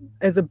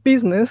as a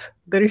business,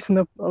 there is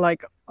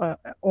like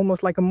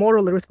almost like a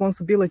moral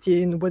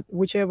responsibility in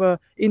whichever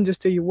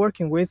industry you're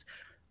working with,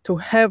 to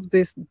have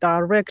this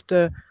direct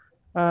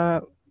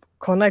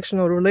connection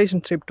or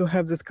relationship, to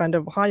have this kind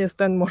of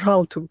highest end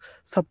morale to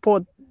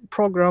support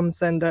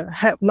programs and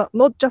have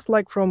not just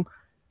like from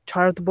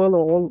charitable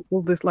or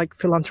all this like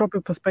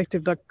philanthropic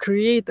perspective, that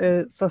create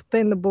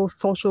sustainable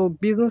social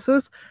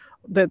businesses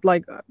that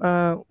like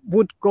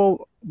would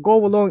go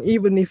along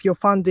even if your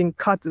funding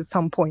cut at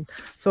some point.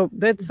 So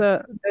that's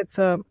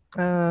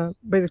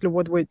basically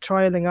what we're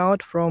trialing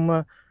out,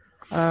 from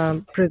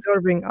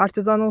preserving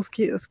artisanal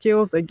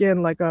skills, again,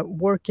 like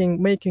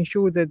making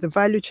sure that the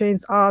value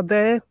chains are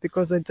there,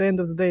 because at the end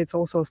of the day, it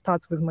also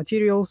starts with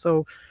materials.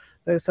 So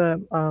there's a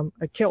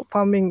kelp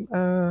farming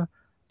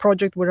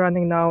project we're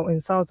running now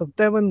in south of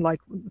Devon, like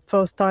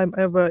first time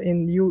ever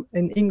in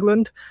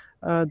England.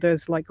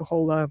 There's like a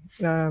whole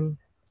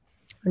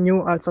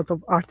new sort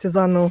of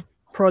artisanal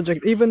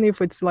project, even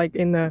if it's like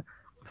in a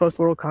first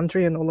world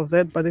country and all of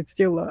that, but it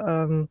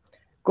still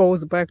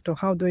goes back to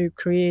how do you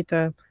create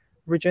a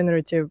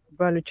regenerative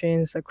value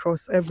chains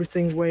across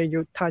everything where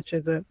you touch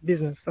as a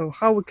business. So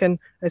how we can,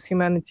 as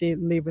humanity,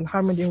 live in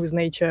harmony with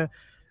nature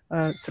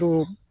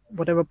through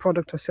whatever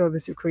product or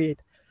service you create.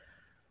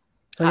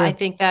 So, yeah. I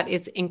think that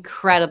is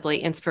incredibly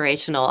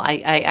inspirational.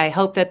 I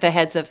hope that the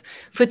heads of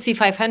FTSE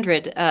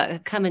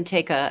 500 come and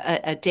take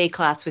a day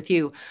class with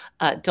you,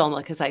 Dolma,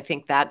 because I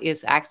think that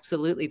is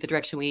absolutely the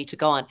direction we need to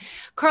go on.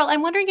 Carl,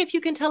 I'm wondering if you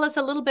can tell us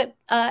a little bit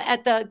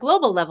at the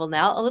global level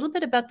now, a little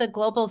bit about the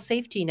global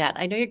safety net.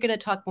 I know you're going to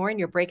talk more in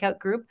your breakout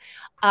group,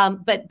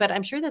 but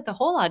I'm sure that the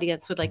whole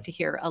audience would like to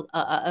hear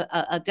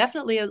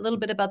definitely a little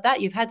bit about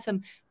that. You've had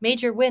some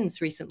major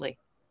wins recently.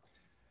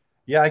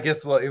 Yeah, I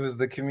guess, well, it was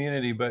the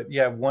community, but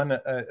yeah,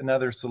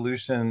 another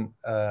solution,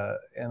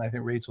 and I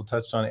think Rachel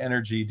touched on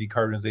energy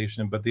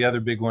decarbonization, but the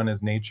other big one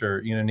is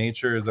nature. You know,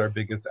 nature is our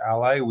biggest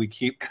ally. We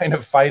keep kind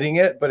of fighting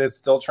it, but it's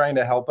still trying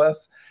to help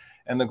us.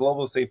 And the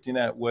Global Safety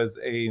Net was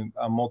a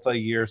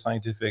multi-year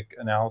scientific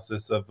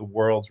analysis of the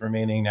world's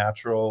remaining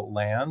natural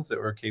lands that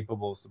were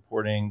capable of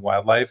supporting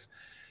wildlife.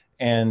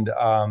 And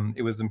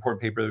it was an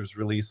important paper that was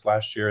released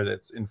last year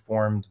that's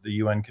informed the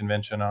UN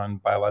Convention on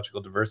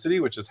Biological Diversity,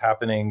 which is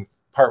happening.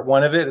 Part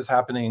one of it is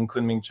happening in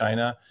Kunming,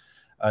 China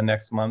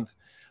next month.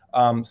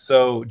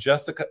 So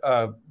just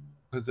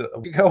was it a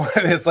week ago?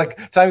 It's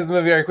like time is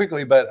moving very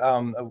quickly, but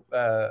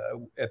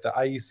at the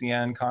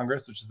IUCN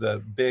Congress, which is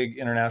the big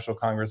international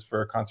congress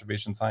for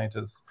conservation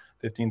scientists,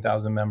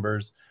 15,000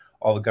 members,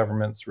 all the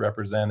governments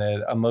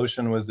represented, a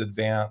motion was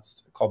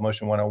advanced called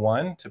Motion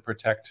 101 to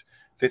protect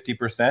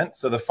 50%.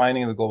 So the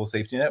finding of the Global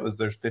Safety Net was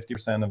there's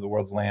 50% of the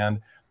world's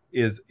land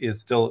is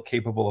still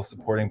capable of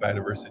supporting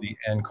biodiversity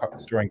and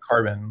storing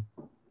carbon.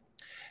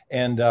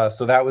 And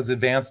so that was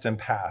advanced and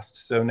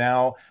passed. So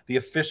now the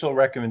official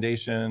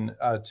recommendation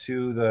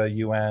to the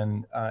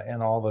UN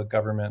and all the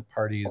government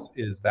parties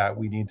is that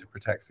we need to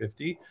protect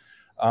 50.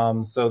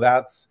 So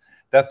that's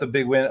a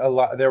big win.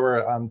 There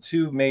were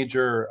two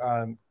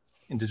major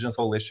indigenous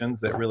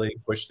coalitions that really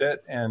pushed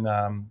it, and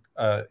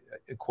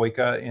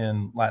Koika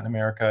in Latin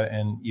America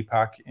and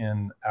IPAC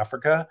in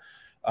Africa,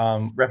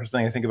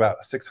 representing, I think,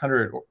 about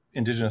 600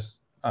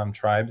 indigenous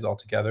tribes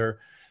altogether.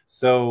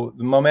 So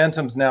the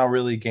momentum's now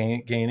really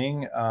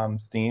gaining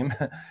steam,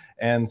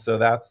 and so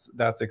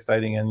that's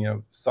exciting. And, you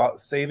know,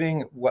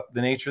 saving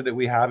the nature that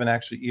we have, and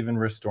actually even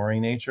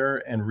restoring nature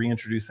and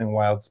reintroducing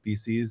wild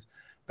species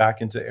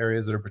back into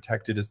areas that are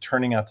protected is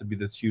turning out to be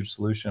this huge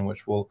solution,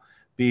 which will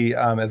be,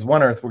 as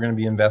One Earth, we're going to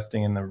be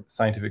investing in the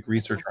scientific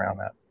research around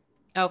that.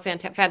 Oh,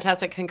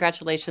 fantastic.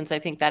 Congratulations. I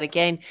think that,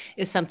 again,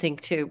 is something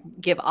to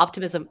give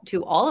optimism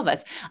to all of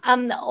us.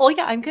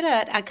 Olga, I'm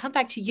going to come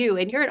back to you.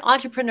 And you're an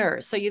entrepreneur,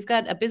 so you've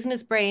got a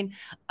business brain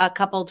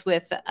coupled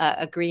with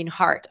a green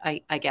heart,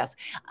 I guess.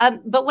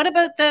 But what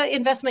about the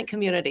investment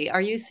community?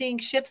 Are you seeing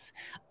shifts?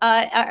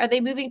 Are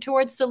they moving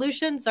towards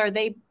solutions? Are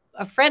they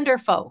a friend or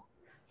foe?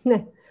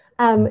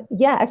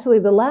 Yeah, actually,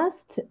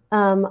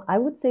 I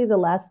would say the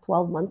last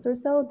 12 months or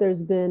so,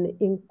 there's been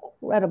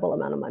incredible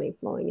amount of money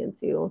flowing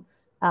into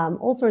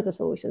all sorts of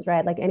solutions,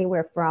 right? Like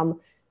anywhere from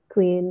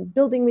clean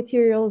building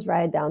materials,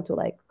 right, down to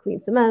like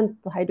clean cement,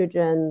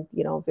 hydrogen,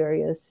 you know,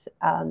 various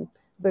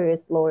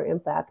lower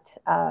impact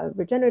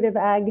regenerative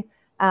ag.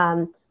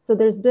 So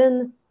there's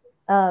been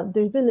a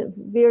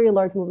very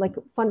large move, like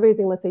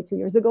fundraising, let's say 2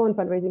 years ago, and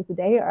fundraising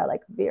today are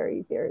like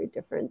very, very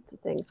different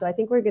things. So I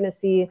think we're going to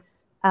see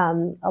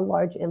a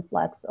large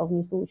influx of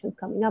new solutions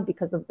coming up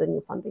because of the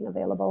new funding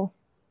available.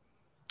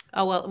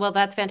 Oh, well,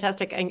 that's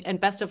fantastic. And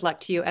best of luck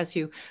to you as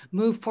you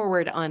move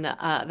forward on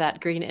that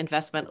green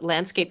investment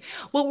landscape.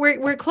 Well,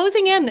 we're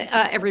closing in,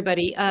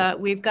 everybody.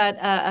 We've got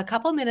a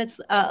couple minutes,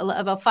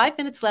 about 5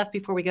 minutes left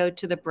before we go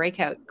to the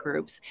breakout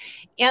groups.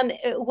 And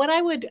what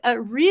I would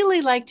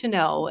really like to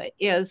know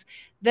is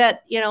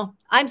that,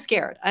 I'm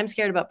scared. I'm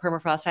scared about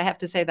permafrost. I have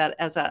to say that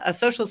as a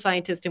social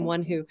scientist and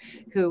one who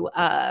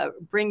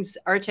brings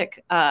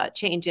Arctic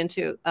change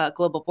into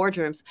global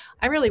boardrooms,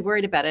 I'm really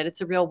worried about it.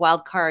 It's a real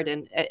wild card.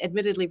 And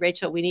admittedly,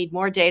 Rachel, we need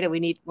more data. We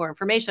need more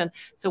information.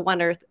 So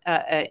One Earth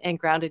and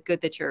Grounded,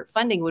 good that your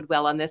funding would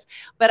well on this.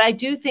 But I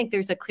do think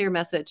there's a clear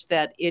message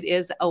that it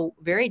is a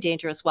very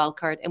dangerous wild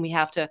card, and we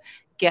have to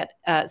get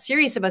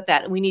serious about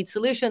that. And we need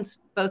solutions,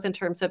 both in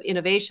terms of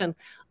innovation,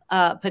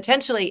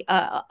 potentially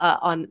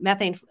on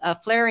methane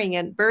flaring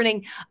and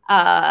burning.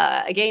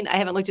 Again, I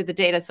haven't looked at the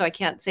data, so I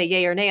can't say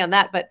yay or nay on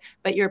that, but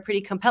you're a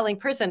pretty compelling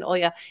person,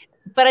 Olya.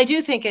 But I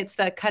do think it's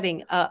the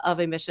cutting of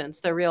emissions,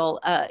 the real,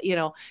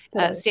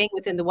 staying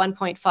within the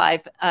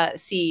 1.5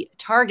 C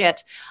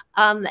target.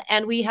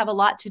 And we have a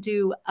lot to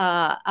do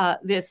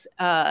this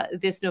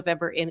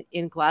November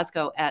in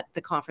Glasgow at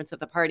the Conference of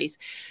the Parties.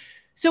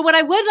 So what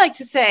I would like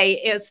to say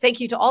is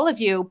thank you to all of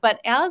you. But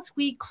as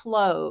we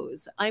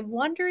close, I'm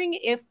wondering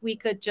if we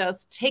could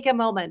just take a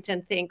moment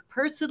and think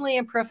personally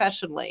and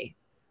professionally,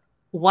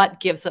 what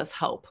gives us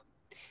hope?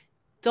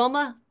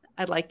 Doma,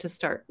 I'd like to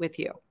start with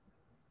you.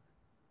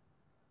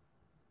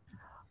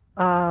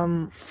 I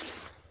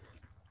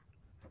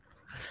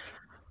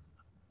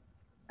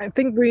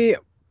think we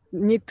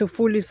need to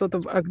fully sort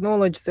of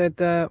acknowledge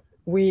that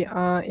we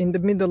are in the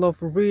middle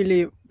of a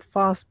really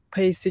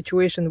fast-paced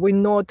situation. We're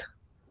not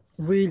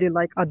really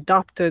like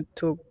adapted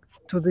to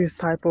this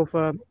type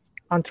of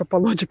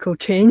anthropological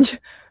change.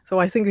 So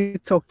I think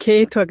it's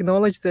okay to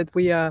acknowledge that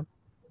we are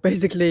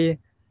basically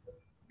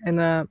in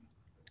a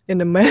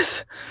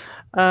mess.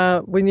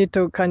 We need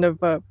to kind of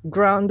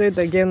ground it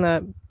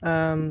again,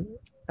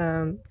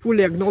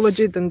 fully acknowledge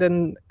it, and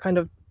then kind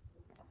of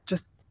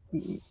just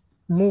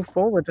move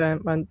forward.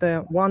 And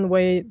one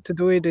way to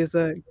do it is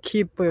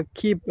keep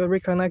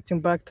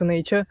reconnecting back to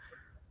nature,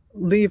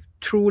 live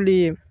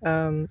truly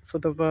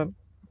sort of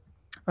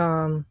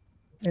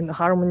in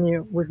harmony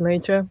with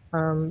nature,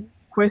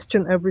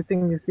 question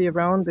everything you see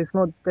around. It's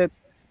not that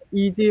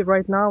easy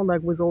right now,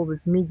 like with all this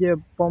media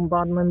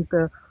bombardment,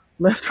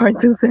 left, right,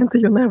 and center.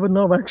 You never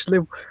know actually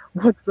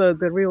what's the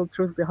real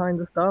truth behind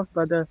the stuff.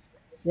 But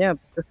yeah,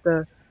 just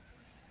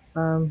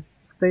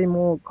stay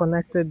more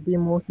connected, be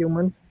more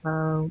human.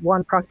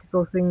 One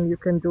practical thing you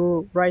can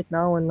do right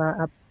now, and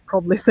I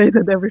probably say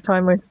that every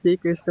time I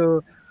speak, is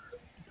to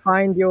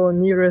find your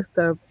nearest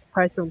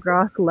patch of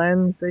grass,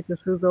 land, take your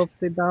shoes off,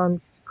 sit down,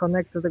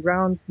 connect to the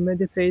ground,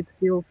 meditate,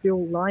 feel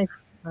life.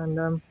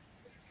 And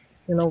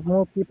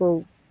more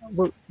people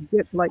will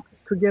get like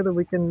together.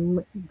 We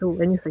can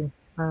do anything.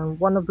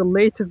 One of the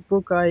latest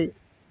book I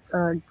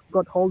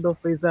got hold of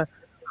is a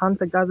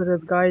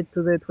Hunter-Gatherer's Guide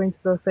to the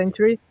 21st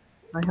Century.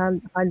 I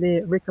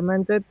highly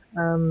recommend it.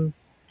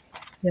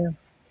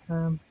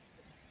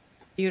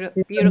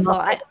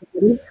 Beautiful.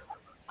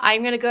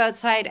 I'm going to go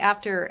outside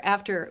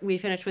after we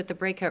finish with the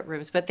breakout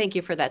rooms. But thank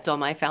you for that,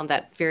 Doma. I found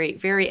that very,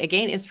 very,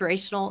 again,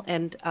 inspirational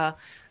and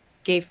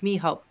gave me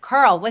hope.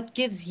 Carl, what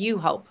gives you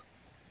hope?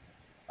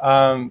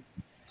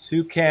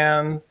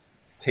 Toucans,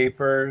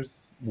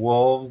 tapirs,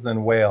 wolves,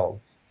 and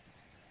whales.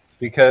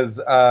 Because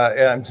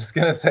I'm just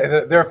going to say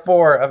that there are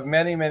 4 of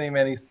many, many,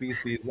 many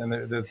species. And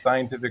the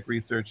scientific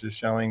research is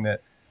showing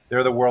that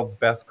they're the world's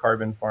best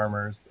carbon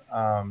farmers.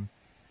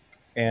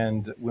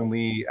 And when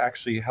we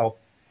actually help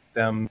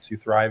them to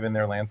thrive in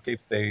their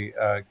landscapes, they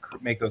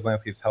make those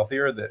landscapes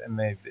healthier, and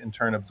they in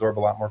turn absorb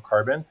a lot more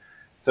carbon.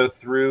 So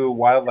through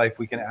wildlife,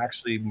 we can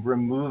actually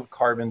remove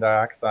carbon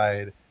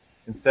dioxide.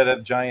 Instead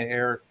of giant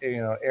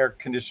air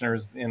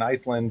conditioners in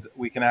Iceland,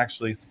 we can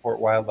actually support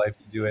wildlife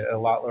to do it at a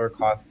lot lower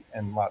cost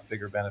and a lot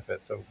bigger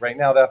benefit. So right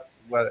now,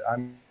 that's what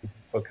I'm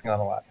focusing on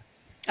a lot.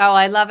 Oh,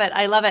 I love it.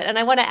 I love it. And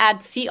I want to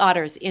add sea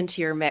otters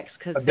into your mix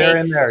because they're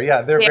in there.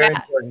 Yeah, they're very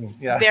important.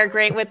 Yeah, they're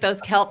great with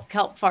those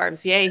kelp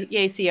farms.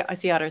 Yay,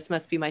 sea otters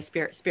must be my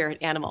spirit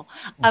animal.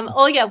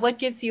 Olya, what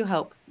gives you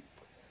hope?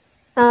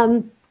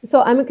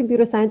 So I'm a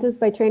computer scientist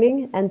by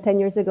training. And 10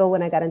 years ago,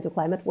 when I got into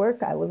climate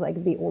work, I was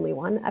like the only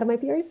one out of my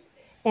peers.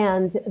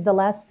 And the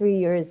last 3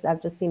 years,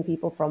 I've just seen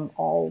people from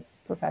all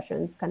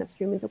professions kind of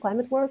stream into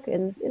climate work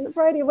in a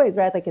variety of ways,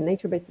 right? Like in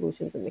nature-based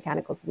solutions and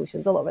mechanical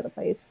solutions all over the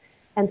place.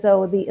 And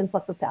so the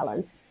influx of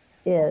talent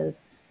is,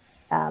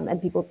 and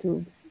people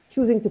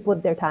choosing to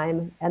put their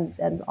time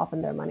and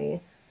often their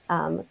money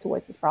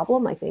towards this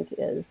problem, I think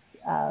is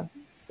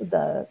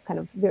the kind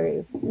of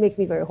make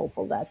me very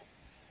hopeful that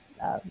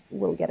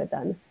we'll get it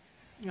done.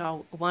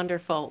 Oh,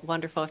 wonderful,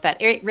 wonderful. With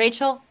that,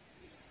 Rachel,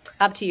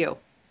 up to you.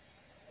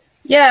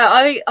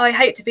 Yeah, I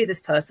hate to be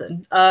this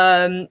person,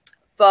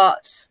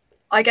 but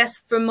I guess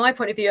from my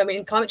point of view, I mean,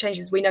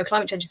 we know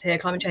climate change is here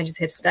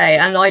to stay.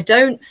 And I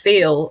don't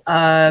feel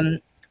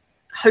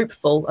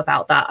hopeful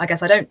about that. I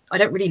guess I don't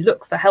really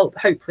look for hope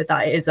with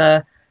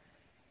that.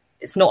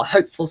 it's not a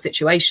hopeful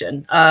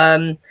situation.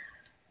 But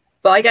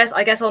I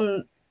guess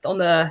on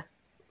the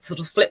sort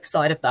of flip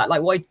side of that,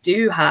 like what I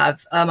do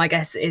have, I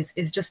guess is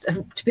just,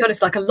 to be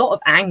honest, like a lot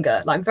of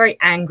anger. Like I'm very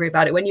angry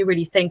about it. When you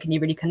really think and you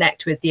really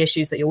connect with the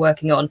issues that you're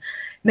working on, it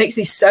makes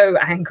me so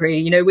angry.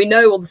 You know, we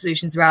know all the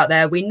solutions are out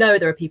there. We know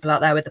there are people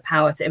out there with the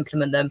power to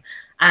implement them,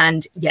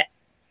 and yet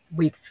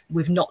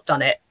we've not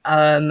done it.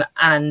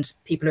 And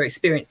people who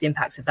experience the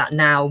impacts of that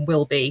now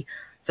will be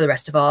for the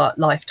rest of our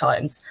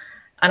lifetimes.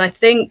 And I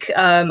think,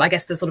 I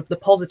guess the sort of the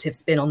positive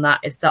spin on that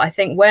is that I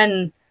think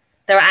when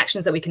there are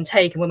actions that we can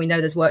take and when we know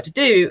there's work to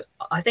do,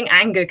 I think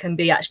anger can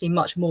be actually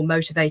much more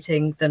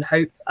motivating than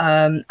hope.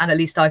 And at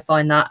least I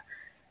find that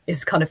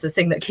is kind of the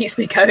thing that keeps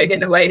me going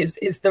in a way,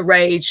 is the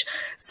rage.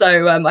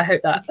 So I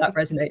hope that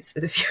resonates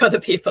with a few other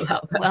people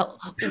out there.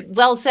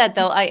 Well said,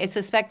 though. I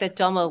suspect that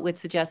Doma would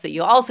suggest that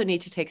you also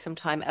need to take some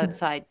time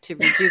outside to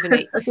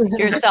rejuvenate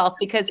yourself,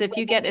 because if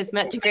you get as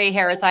much gray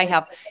hair as I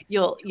have,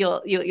 you'll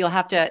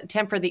have to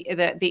temper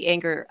the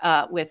anger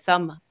with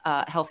some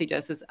healthy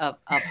doses of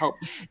hope.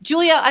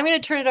 Julia, I'm going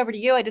to turn it over to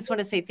you. I just want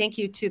to say thank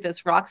you to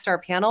this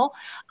rockstar panel.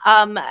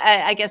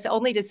 I guess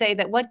only to say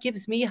that what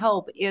gives me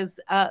hope is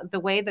the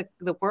way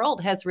the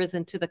world has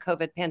risen to the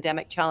COVID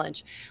pandemic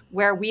challenge,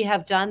 where we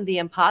have done the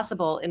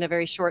impossible in a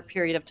very short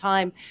period of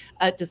time,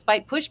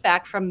 despite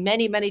pushback from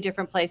many, many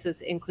different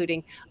places,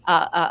 including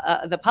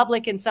the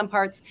public in some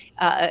parts,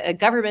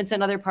 governments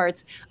in other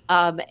parts,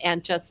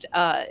 and just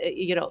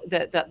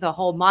the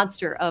whole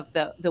monster of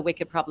the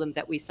wicked problem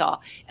that we saw.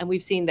 And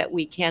we've seen that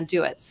we can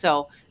do it.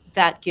 So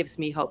that gives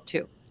me hope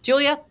too.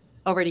 Julia,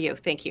 over to you.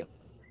 Thank you.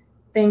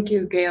 Thank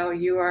you, Gail.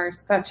 You are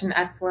such an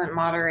excellent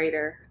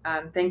moderator.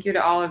 Thank you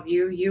to all of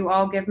you. You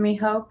all give me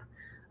hope.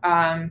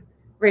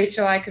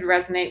 Rachel, I could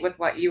resonate with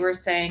what you were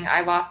saying.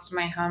 I lost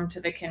my home to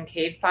the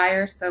Kincaid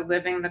fire. So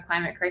living the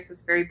climate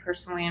crisis very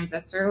personally and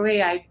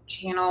viscerally, I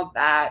channeled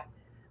that,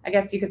 I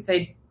guess you could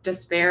say,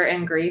 despair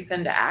and grief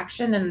into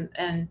action.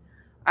 And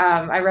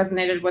I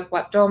resonated with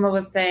what Doma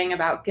was saying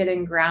about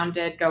getting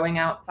grounded, going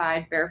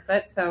outside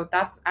barefoot. So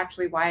that's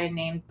actually why I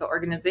named the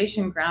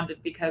organization Grounded,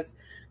 because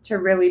to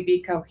really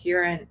be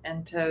coherent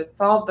and to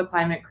solve the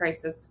climate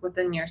crisis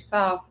within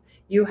yourself,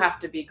 you have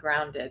to be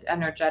grounded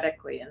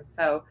energetically. And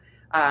so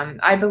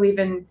I believe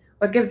in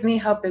what gives me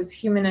hope is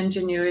human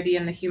ingenuity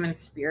and the human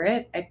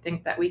spirit. I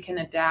think that we can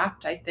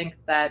adapt. I think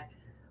that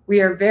we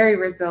are very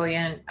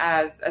resilient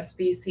as a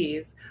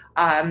species.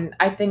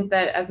 I think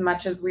that as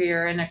much as we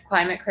are in a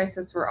climate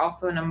crisis, we're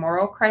also in a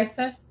moral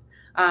crisis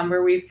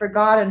where we've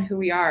forgotten who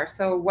we are.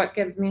 So what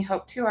gives me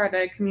hope too are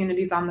the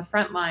communities on the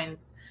front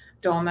lines.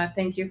 Doma,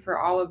 thank you for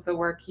all of the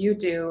work you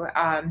do,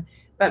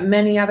 but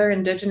many other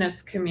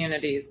indigenous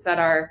communities that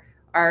are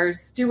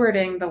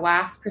stewarding the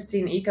last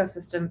pristine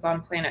ecosystems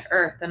on planet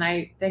Earth. And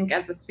I think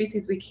as a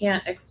species, we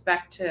can't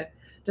expect to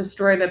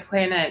destroy the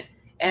planet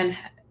and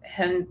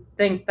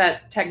think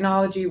that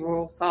technology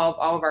will solve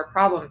all of our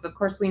problems. Of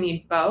course, we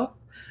need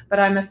both, but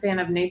I'm a fan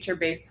of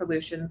nature-based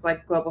solutions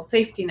like Global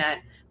Safety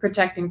Net,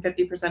 protecting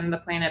 50% of the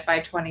planet by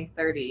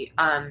 2030.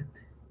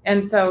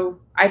 And so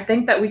I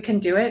think that we can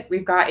do it.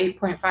 We've got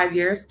 8.5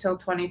 years till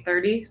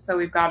 2030. So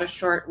we've got a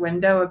short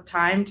window of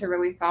time to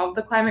really solve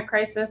the climate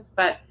crisis.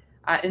 But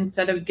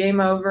instead of game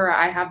over,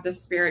 I have the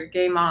spirit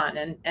game on.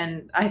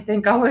 And I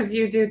think all of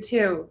you do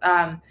too.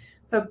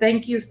 So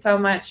thank you so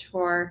much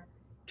for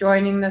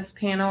joining this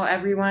panel,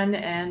 everyone.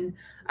 And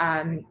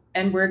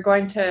we're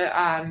going to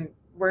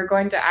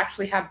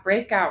actually have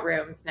breakout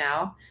rooms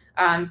now.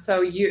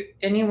 So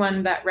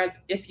anyone that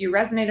if you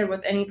resonated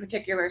with any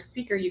particular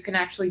speaker, you can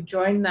actually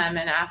join them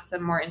and ask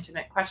them more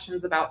intimate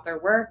questions about their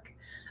work.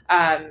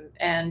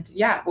 And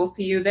yeah, we'll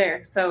see you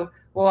there. So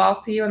we'll all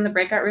see you in the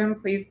breakout room.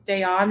 Please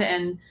stay on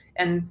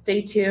and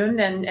stay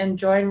tuned and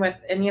join with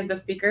any of the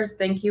speakers.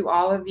 Thank you,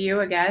 all of you.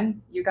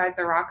 Again, you guys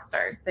are rock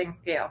stars.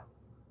 Thanks, Gail.